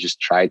anything. So we just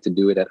tried to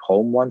do it at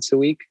home once a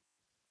week,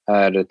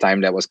 the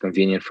time that was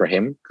convenient for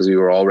him, because we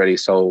were already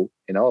so,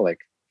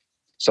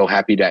 so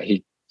happy that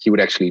he would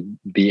actually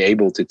be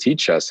able to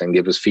teach us and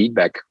give us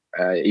feedback,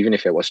 even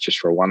if it was just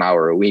for 1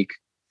 hour a week.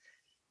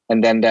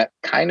 And then that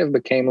kind of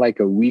became like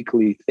a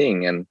weekly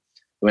thing. And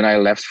when I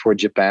left for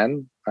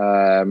Japan,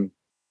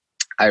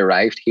 I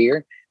arrived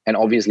here. And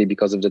obviously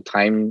because of the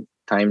time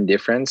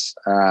difference,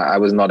 I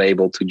was not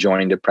able to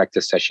join the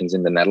practice sessions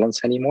in the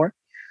Netherlands anymore.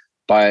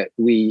 But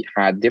we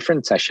had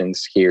different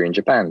sessions here in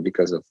Japan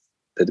because of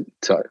the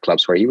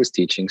clubs where he was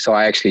teaching. So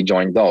I actually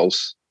joined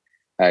those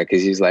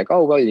because he's like,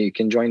 oh, well, you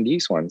can join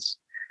these ones.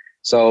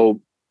 So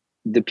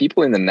the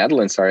people in the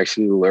Netherlands are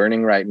actually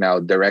learning right now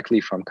directly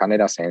from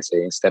Kaneda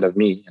Sensei instead of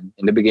me. And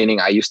in the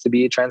beginning, I used to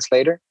be a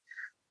translator,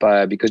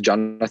 but because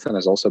Jonathan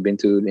has also been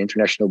to the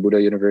International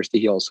Buddha University,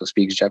 he also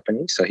speaks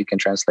Japanese, so he can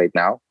translate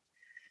now.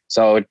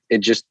 So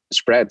it just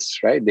spreads,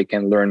 right? They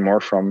can learn more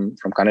from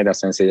Kaneda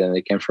Sensei than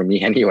they can from me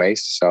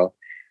anyways. So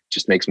it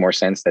just makes more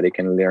sense that they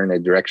can learn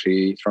it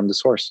directly from the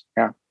source.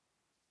 Yeah.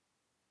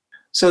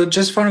 So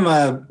just from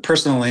a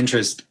personal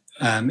interest,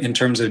 in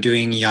terms of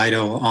doing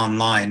Iaido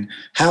online,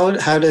 how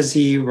does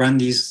he run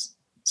these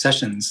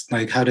sessions?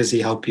 Like, how does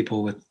he help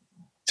people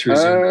through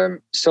Zoom?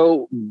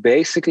 So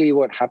basically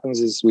what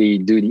happens is we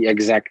do the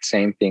exact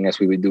same thing as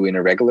we would do in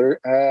a regular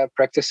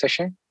practice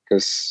session.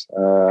 Because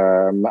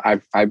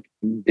I've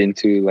been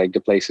to like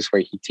the places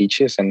where he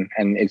teaches, and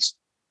it's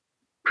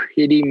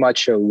pretty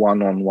much a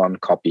one-on-one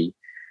copy,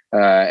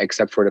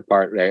 except for the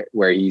part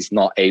where he's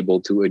not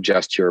able to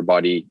adjust your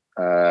body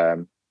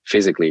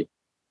physically,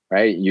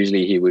 right?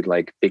 Usually he would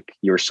like pick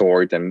your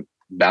sword and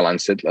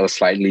balance it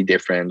slightly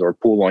different, or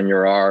pull on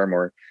your arm,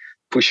 or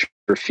push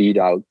your feet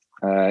out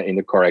in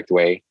the correct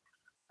way.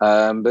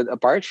 But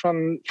apart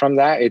from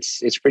that,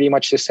 it's pretty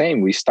much the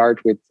same. We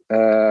start with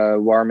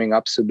warming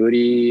up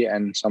Suburi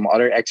and some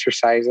other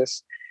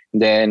exercises.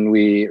 Then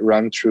we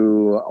run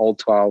through all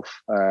 12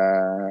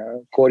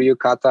 Koryu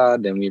kata.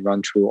 Then we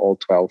run through all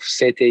 12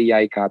 Sete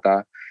Yai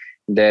kata.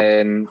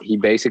 Then he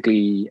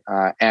basically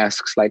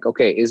asks like,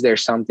 okay, is there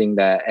something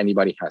that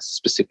anybody has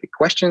specific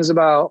questions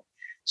about?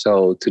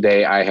 So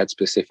today I had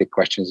specific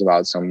questions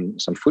about some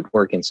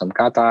footwork in some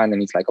kata. And then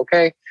he's like,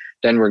 okay,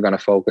 then we're going to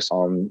focus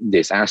on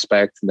this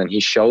aspect. And then he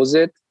shows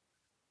it.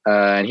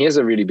 And he has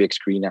a really big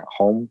screen at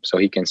home, so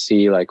he can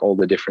see like all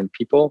the different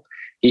people.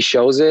 He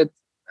shows it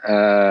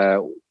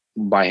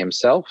by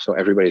himself, so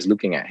everybody's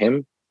looking at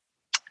him.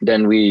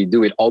 Then we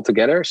do it all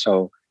together.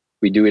 So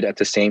we do it at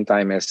the same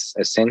time as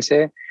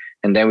sensei.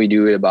 And then we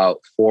do it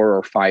about 4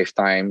 or 5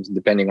 times,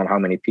 depending on how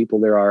many people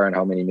there are and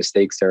how many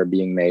mistakes there are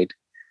being made.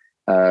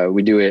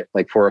 We do it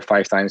like 4 or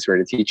 5 times where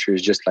the teacher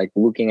is just like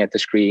looking at the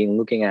screen,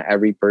 looking at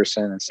every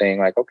person and saying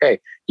like, okay,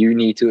 you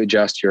need to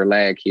adjust your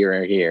leg here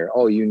and here.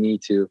 Oh, you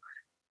need to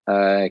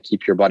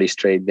keep your body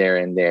straight there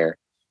and there.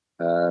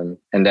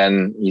 And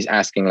then he's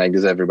asking like,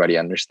 does everybody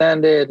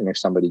understand it? And if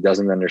somebody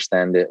doesn't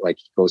understand it, like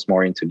he goes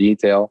more into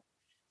detail.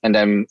 And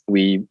then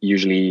we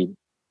usually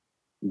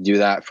do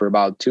that for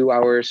about 2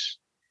 hours.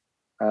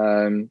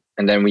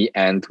 And then we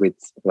end with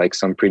like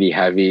some pretty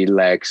heavy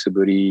leg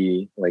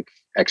suburi like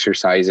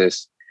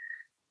exercises.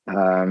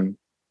 And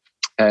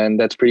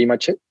that's pretty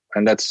much it.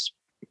 And that's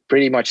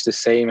pretty much the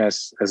same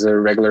as a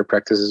regular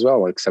practice as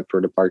well, except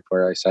for the part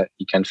where I said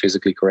he can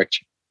physically correct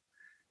you.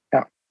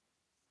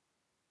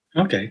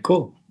 Yeah. Okay,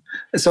 cool.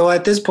 So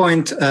at this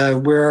point,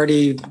 we're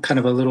already kind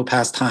of a little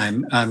past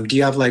time. Do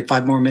you have like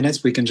 5 more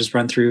minutes? We can just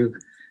run through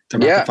the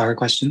rapid fire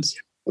questions.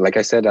 Like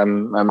I said,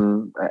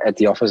 I'm at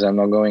the office. I'm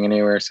not going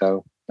anywhere.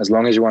 So as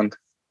long as you want.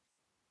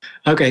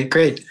 Okay,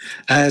 great.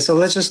 So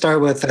let's just start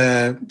with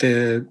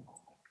the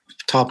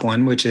top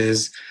one, which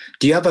is,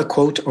 do you have a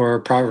quote or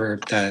a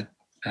proverb that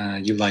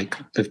you like,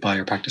 live by,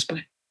 or practice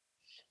by?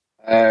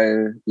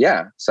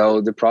 Yeah. So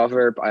the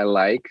proverb I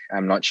like,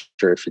 I'm not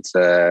sure if it's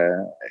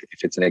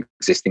an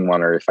existing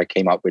one or if I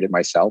came up with it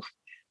myself.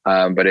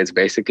 But it's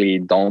basically,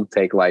 don't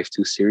take life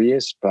too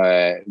serious,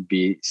 but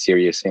be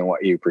serious in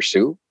what you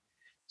pursue.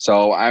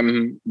 So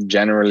I'm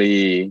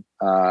generally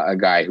a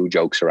guy who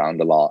jokes around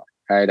a lot,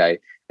 right? I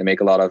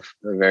make a lot of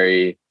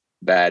very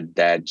bad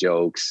dad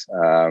jokes,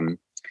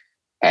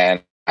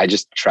 and I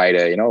just try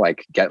to,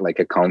 like get like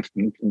a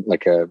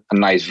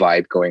nice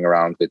vibe going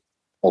around with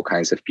all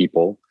kinds of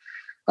people.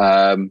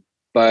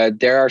 But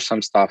there are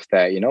some stuff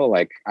that,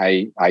 like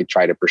I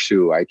try to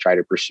pursue. I try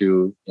to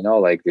pursue,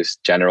 like this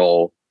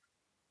general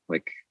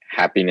like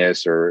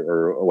happiness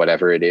or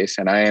whatever it is.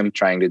 And I am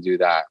trying to do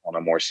that on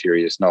a more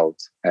serious note.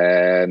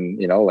 And,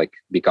 like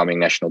becoming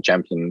national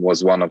champion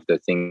was one of the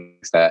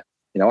things that,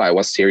 I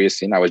was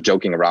serious in. I was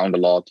joking around a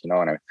lot,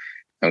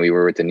 and we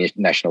were with the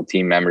national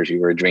team members, we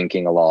were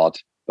drinking a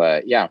lot.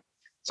 But yeah,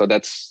 so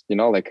that's,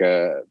 like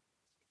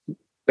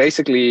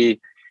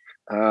basically,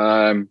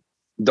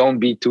 don't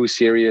be too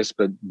serious,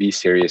 but be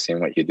serious in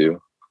what you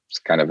do. It's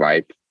kind of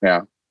vibe.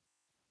 Yeah.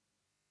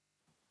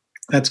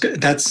 That's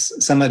good.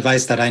 That's some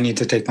advice that I need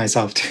to take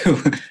myself too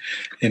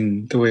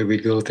in the way we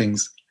do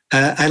things.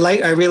 I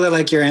really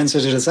like your answer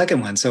to the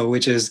second one. So,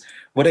 which is,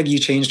 what have you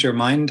changed your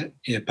mind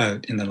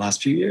about in the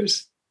last few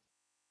years?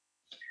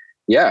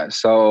 Yeah.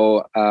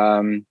 So,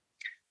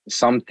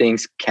 some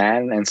things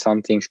can and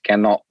some things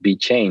cannot be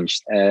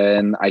changed.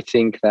 And I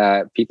think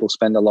that people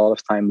spend a lot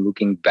of time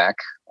looking back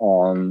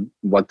on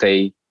what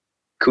they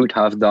could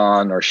have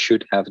done or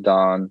should have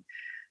done.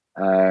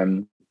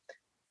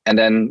 And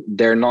then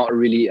they're not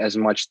really as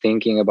much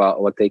thinking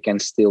about what they can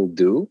still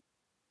do.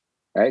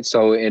 Right.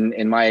 So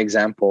in my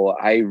example,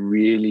 I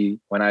really,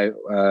 when I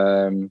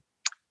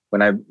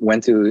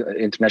went to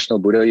International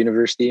Buddha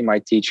University, my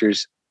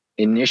teachers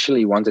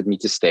initially wanted me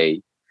to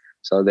stay.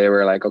 So they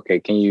were like, okay,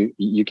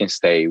 you can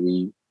stay.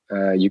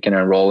 You can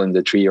enroll in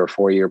the 3 or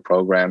 4 year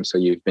program. So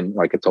you've been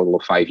like a total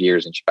of 5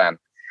 years in Japan.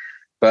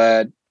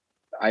 But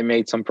I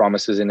made some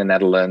promises in the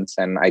Netherlands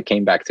and I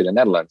came back to the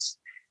Netherlands.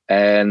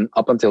 And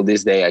up until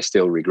this day, I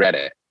still regret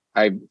it.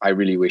 I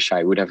really wish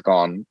I would have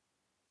gone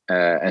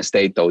and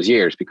stayed those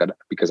years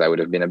because I would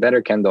have been a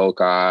better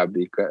kendoka,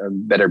 a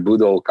better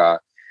budoka,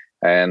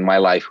 and my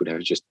life would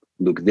have just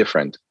looked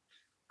different.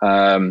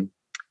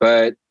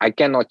 But I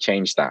cannot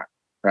change that,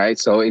 right?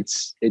 So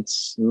it's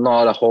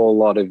not a whole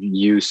lot of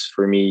use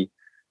for me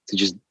to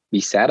just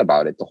be sad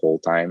about it the whole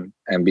time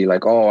and be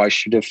like, oh, I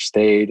should have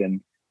stayed.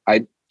 And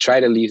I try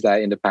to leave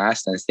that in the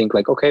past and think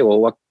like, okay, well,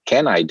 what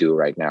can I do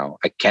right now?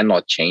 I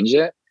cannot change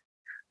it,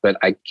 but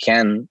I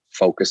can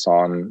focus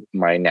on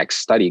my next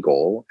study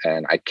goal,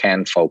 and I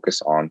can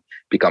focus on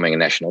becoming a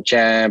national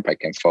champ. I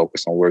can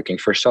focus on working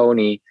for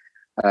Sony.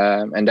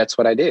 And that's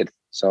what I did.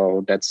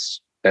 So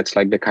that's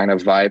like the kind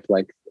of vibe,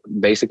 like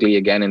basically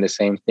again in the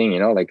same thing,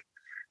 like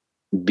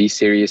be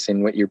serious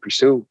in what you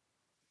pursue.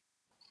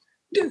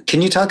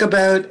 Can you talk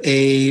about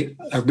a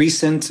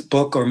recent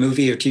book or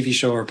movie or TV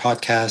show or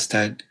podcast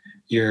that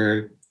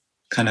you're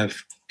kind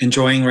of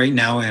enjoying right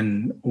now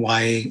and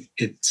why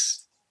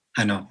it's,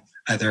 I don't know,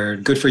 either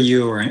good for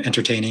you or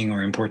entertaining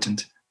or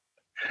important?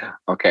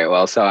 Okay,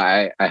 well, so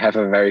I have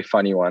a very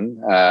funny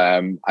one.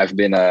 I've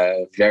been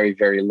a very,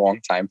 very long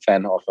time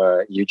fan of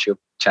a YouTube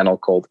channel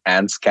called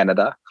Ants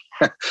Canada.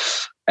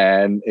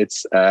 And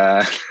it's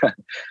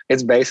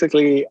it's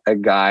basically a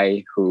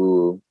guy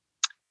who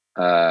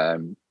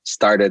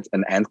started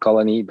an ant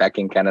colony back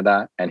in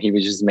Canada, and he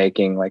was just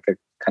making like a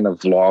kind of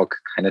vlog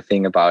kind of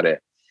thing about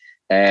it.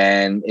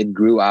 And it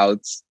grew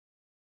out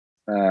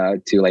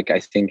to like, I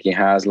think he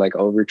has like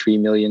over 3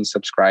 million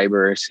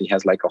subscribers. He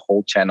has like a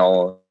whole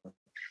channel.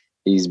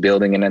 He's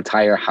building an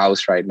entire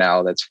house right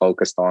now that's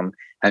focused on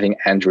having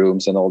ant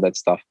rooms and all that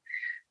stuff.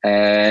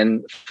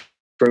 And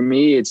for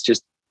me, it's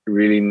just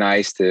really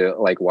nice to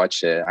like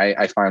watch it.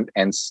 I find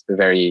ants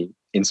very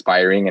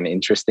inspiring and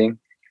interesting.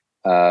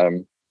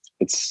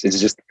 It's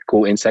just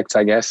cool insects,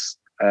 I guess.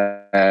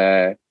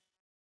 You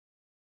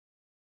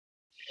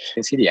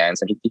can see the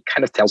ants, and he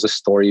kind of tells a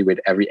story with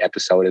every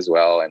episode as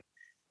well. And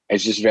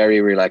it's just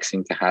very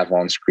relaxing to have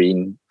on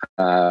screen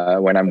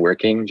when I'm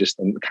working, just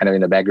kind of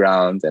in the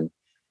background. And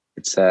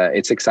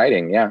it's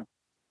exciting. Yeah.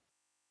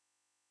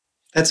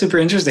 That's super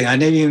interesting. I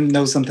didn't even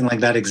know something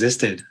like that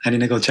existed. I need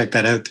to go check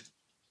that out.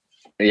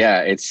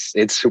 Yeah, it's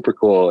super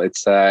cool.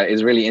 It's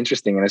really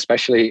interesting, and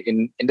especially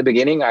in the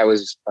beginning, I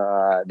was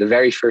the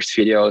very first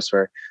videos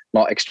were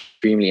not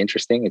extremely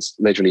interesting. It's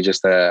literally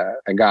just a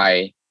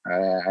guy.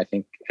 I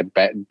think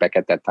back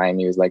at that time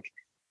he was like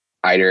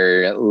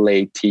either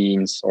late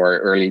teens or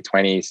early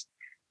 20s.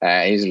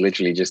 He's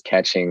literally just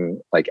catching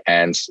like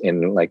ants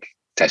in like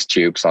test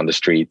tubes on the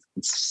street.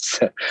 It's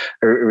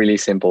a really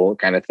simple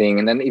kind of thing.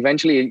 And then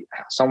eventually,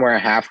 somewhere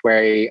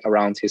halfway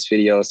around his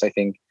videos, I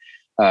think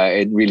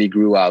it really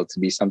grew out to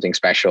be something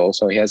special.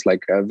 So he has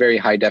like a very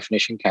high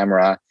definition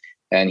camera,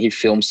 and he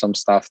films some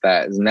stuff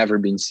that has never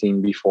been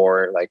seen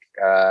before, like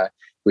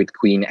with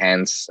queen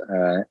ants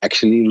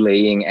actually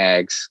laying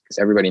eggs, because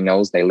everybody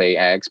knows they lay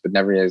eggs, but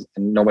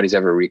nobody's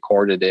ever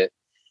recorded it.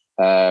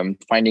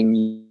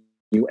 Finding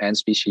new ant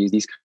species,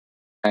 these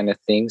kind of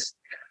things.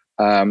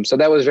 So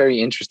that was very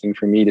interesting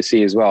for me to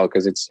see as well,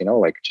 because it's,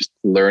 like just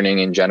learning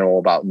in general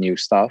about new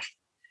stuff.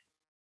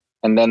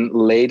 And then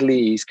lately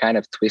he's kind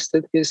of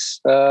twisted his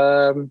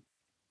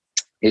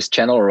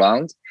channel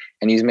around,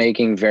 and he's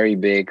making very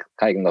big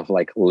kind of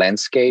like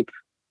landscape,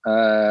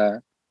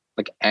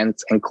 like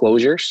ant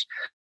enclosures,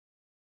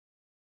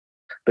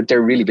 but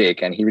they're really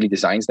big, and he really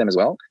designs them as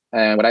well.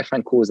 And what I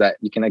find cool is that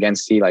you can again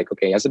see like,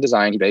 okay, he has a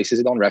design, he bases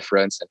it on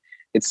reference, and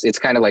it's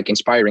kind of like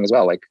inspiring as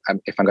well. Like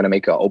if I'm going to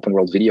make an open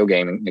world video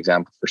game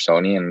example for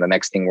Sony, and the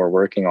next thing we're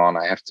working on,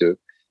 I have to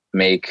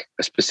make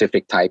a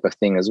specific type of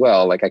thing as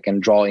well. Like I can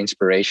draw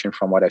inspiration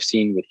from what I've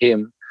seen with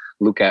him,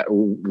 look at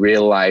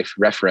real life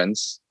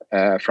reference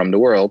from the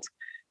world,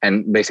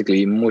 and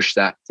basically mush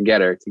that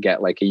together to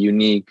get like a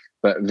unique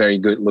but very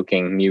good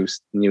looking new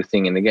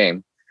thing in the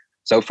game.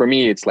 So for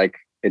me, it's like,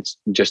 it's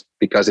just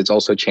because it's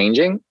also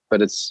changing,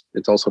 but it's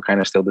also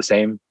kind of still the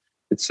same.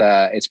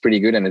 It's pretty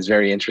good, and it's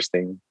very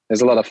interesting.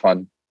 There's a lot of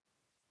fun.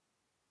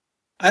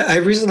 I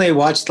recently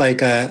watched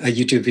like a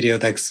YouTube video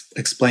that's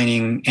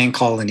explaining ant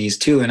colonies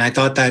too, and I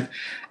thought that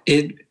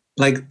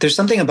there's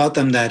something about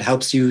them that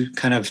helps you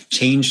kind of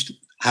change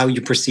how you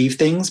perceive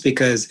things,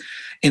 because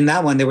in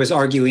that one there was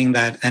arguing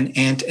that an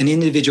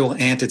individual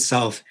ant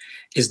itself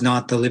is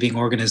not the living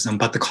organism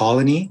but the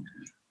colony,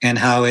 and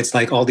how it's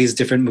like all these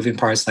different moving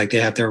parts, like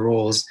they have their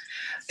roles.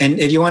 And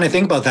if you want to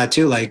think about that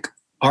too, like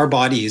our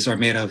bodies are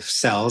made of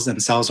cells,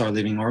 and cells are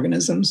living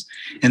organisms,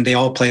 and they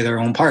all play their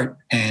own part.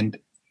 And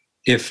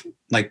if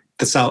like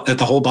if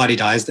the whole body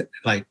dies,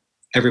 like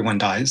everyone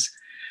dies.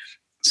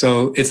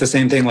 So it's the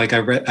same thing. Like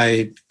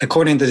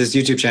according to this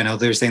YouTube channel,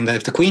 they're saying that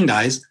if the queen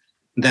dies,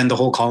 then the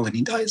whole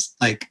colony dies.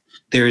 Like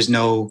there is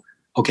no,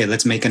 okay,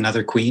 let's make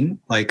another queen,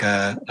 like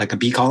a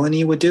bee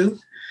colony would do,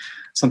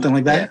 something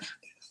like that. Yeah.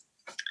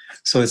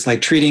 So it's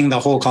like treating the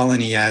whole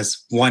colony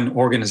as one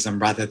organism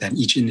rather than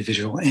each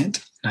individual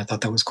ant. And I thought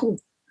that was cool.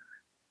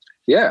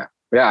 Yeah.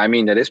 Yeah, I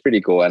mean, that is pretty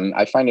cool. And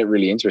I find it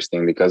really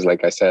interesting because,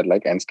 like I said,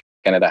 like Ants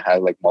Canada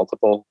has like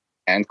multiple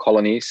ant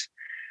colonies.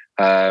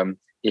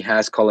 he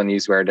has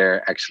colonies where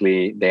they're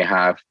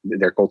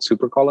called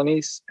super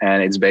colonies,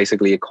 and it's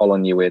basically a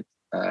colony with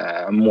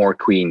more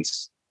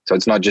queens. So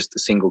it's not just a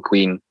single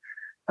queen,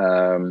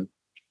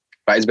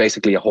 but it's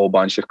basically a whole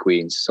bunch of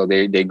queens. So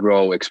they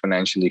grow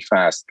exponentially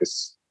fast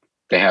because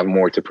they have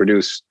more to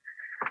produce.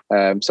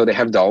 So they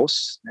have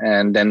those,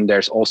 and then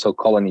there's also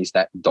colonies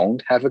that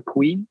don't have a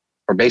queen,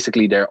 or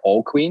basically they're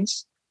all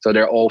queens. So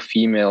they're all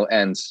female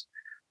ants,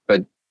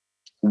 but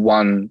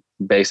one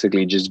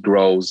basically just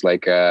grows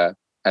like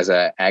as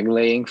a egg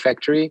laying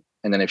factory,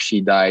 and then if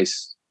she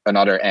dies,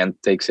 another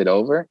ant takes it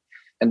over.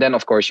 And then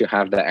of course you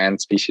have the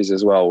ant species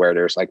as well, where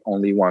there's like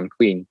only one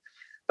queen.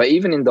 But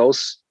even in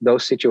those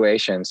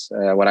situations,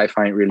 what I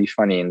find really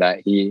funny, and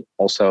that he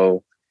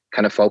also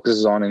kind of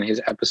focuses on in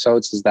his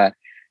episodes, is that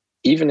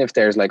even if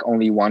there's like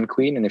only one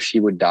queen, and if she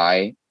would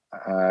die,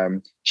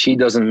 she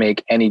doesn't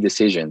make any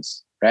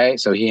decisions, right?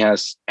 So he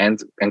has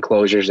ant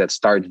enclosures that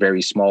start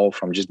very small,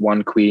 from just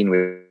one queen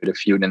with a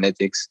few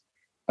nanitics,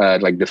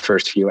 like the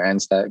first few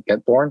ants that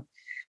get born,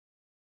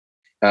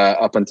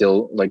 up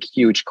until like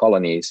huge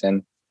colonies.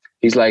 And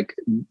he's like,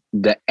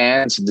 the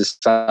ants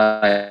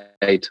decide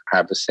to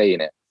have a say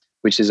in it,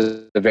 which is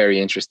a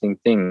very interesting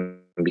thing,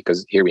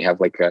 because here we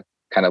have like a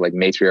kind of like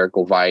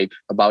matriarchal vibe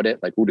about it,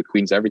 like, oh, the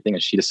queen's everything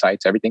and she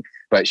decides everything,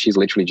 but she's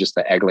literally just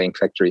an egg laying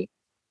factory.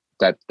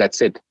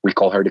 That's it. We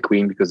call her the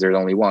queen because there's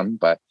only one,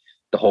 but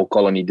the whole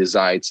colony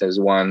decides as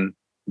one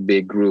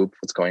big group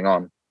what's going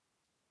on.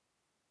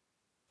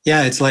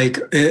 Yeah, it's like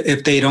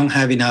if they don't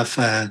have enough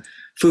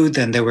food,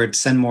 then they would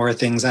send more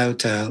things out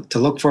to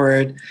look for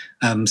it.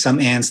 Some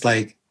ants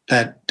like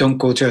that don't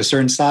go to a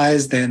certain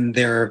size, then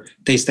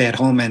they stay at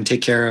home and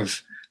take care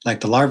of like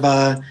the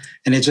larva.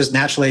 And it just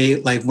naturally,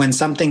 like when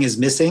something is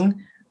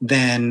missing,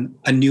 then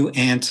a new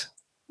ant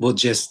will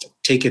just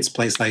take its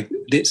place. Like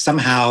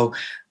somehow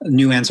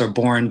new ants are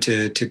born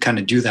to kind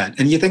of do that.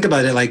 And you think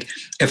about it, like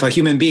if a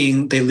human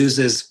being, they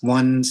loses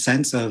one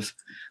sense of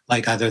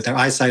like either their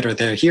eyesight or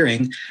their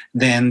hearing,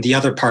 then the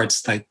other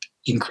parts like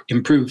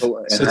improve.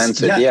 So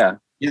yeah.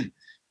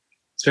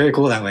 It's very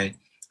cool that way.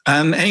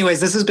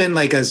 Anyways, this has been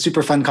like a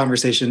super fun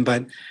conversation,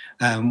 but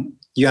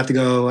you have to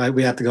go,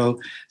 we have to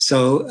go.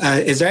 So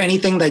is there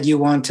anything that you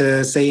want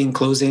to say in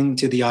closing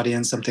to the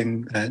audience,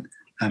 something that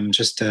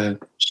just to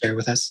share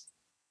with us?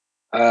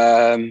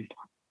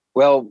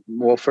 Well,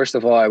 first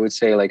of all, I would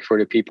say, like, for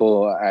the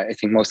people, I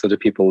think most of the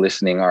people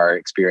listening are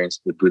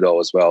experienced with Budo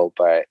as well.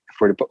 But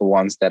for the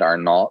ones that are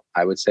not,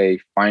 I would say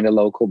find a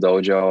local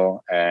dojo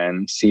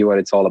and see what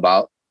it's all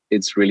about.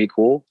 It's really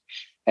cool.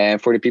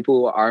 And for the people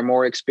who are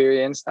more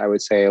experienced, I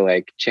would say,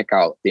 like, check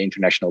out the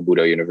International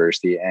Budo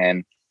University.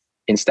 And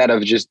instead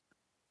of just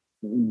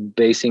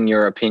basing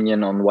your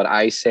opinion on what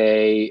I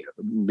say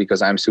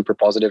because I'm super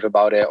positive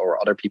about it, or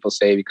other people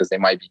say because they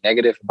might be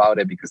negative about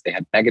it because they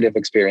had negative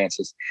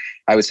experiences,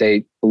 I would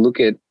say look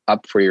it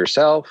up for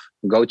yourself.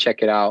 Go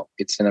check it out.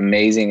 It's an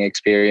amazing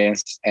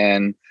experience.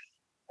 And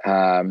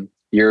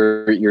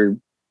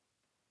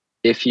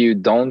if you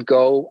don't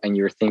go and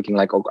you're thinking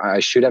like, oh, I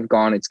should have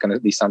gone, it's going to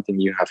be something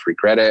you have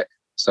regretted.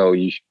 So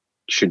you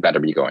should better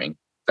be going.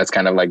 That's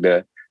kind of like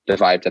the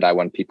vibe that I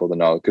want people to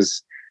know,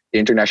 because the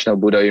International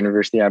Budo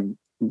University, I'm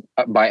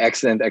by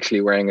accident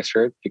actually wearing a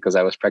shirt because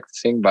I was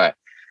practicing, but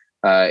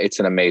it's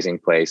an amazing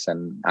place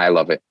and I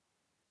love it.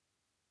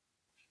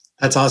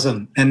 That's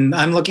awesome. And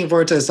I'm looking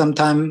forward to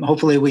sometime,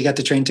 hopefully we get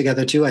to train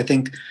together too. I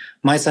think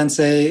my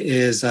sensei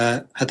is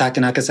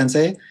Hatakanaka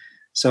sensei.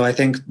 So I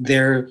think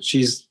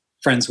she's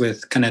friends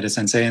with Kaneda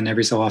sensei, and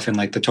every so often,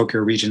 like the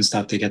Tokyo region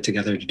stuff, they get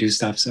together to do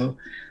stuff. So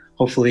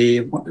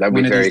hopefully one of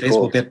these days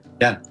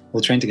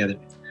we'll train together.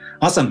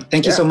 Awesome.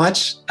 Thank you so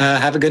much.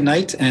 Have a good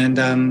night. And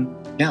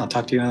I'll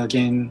talk to you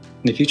again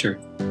in the future.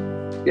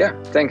 Yeah,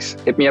 thanks.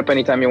 Hit me up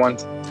anytime you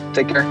want.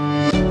 Take care.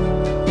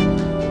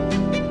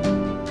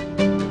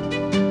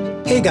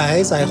 Hey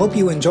guys, I hope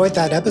you enjoyed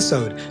that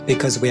episode,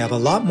 because we have a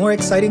lot more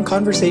exciting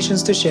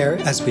conversations to share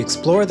as we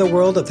explore the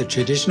world of the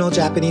traditional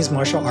Japanese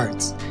martial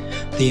arts.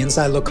 The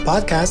Inside Look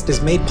podcast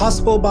is made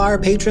possible by our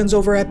patrons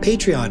over at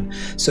Patreon.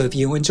 So if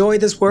you enjoy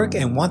this work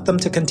and want them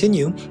to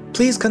continue,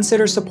 please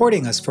consider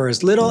supporting us for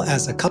as little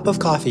as a cup of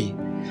coffee.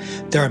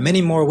 There are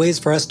many more ways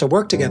for us to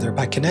work together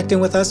by connecting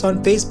with us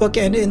on Facebook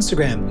and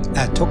Instagram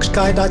at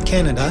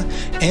tokushikai.canada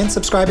and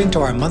subscribing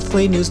to our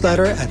monthly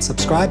newsletter at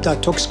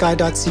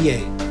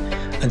subscribe.tokushikai.ca.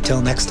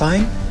 Until next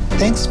time,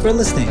 thanks for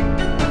listening.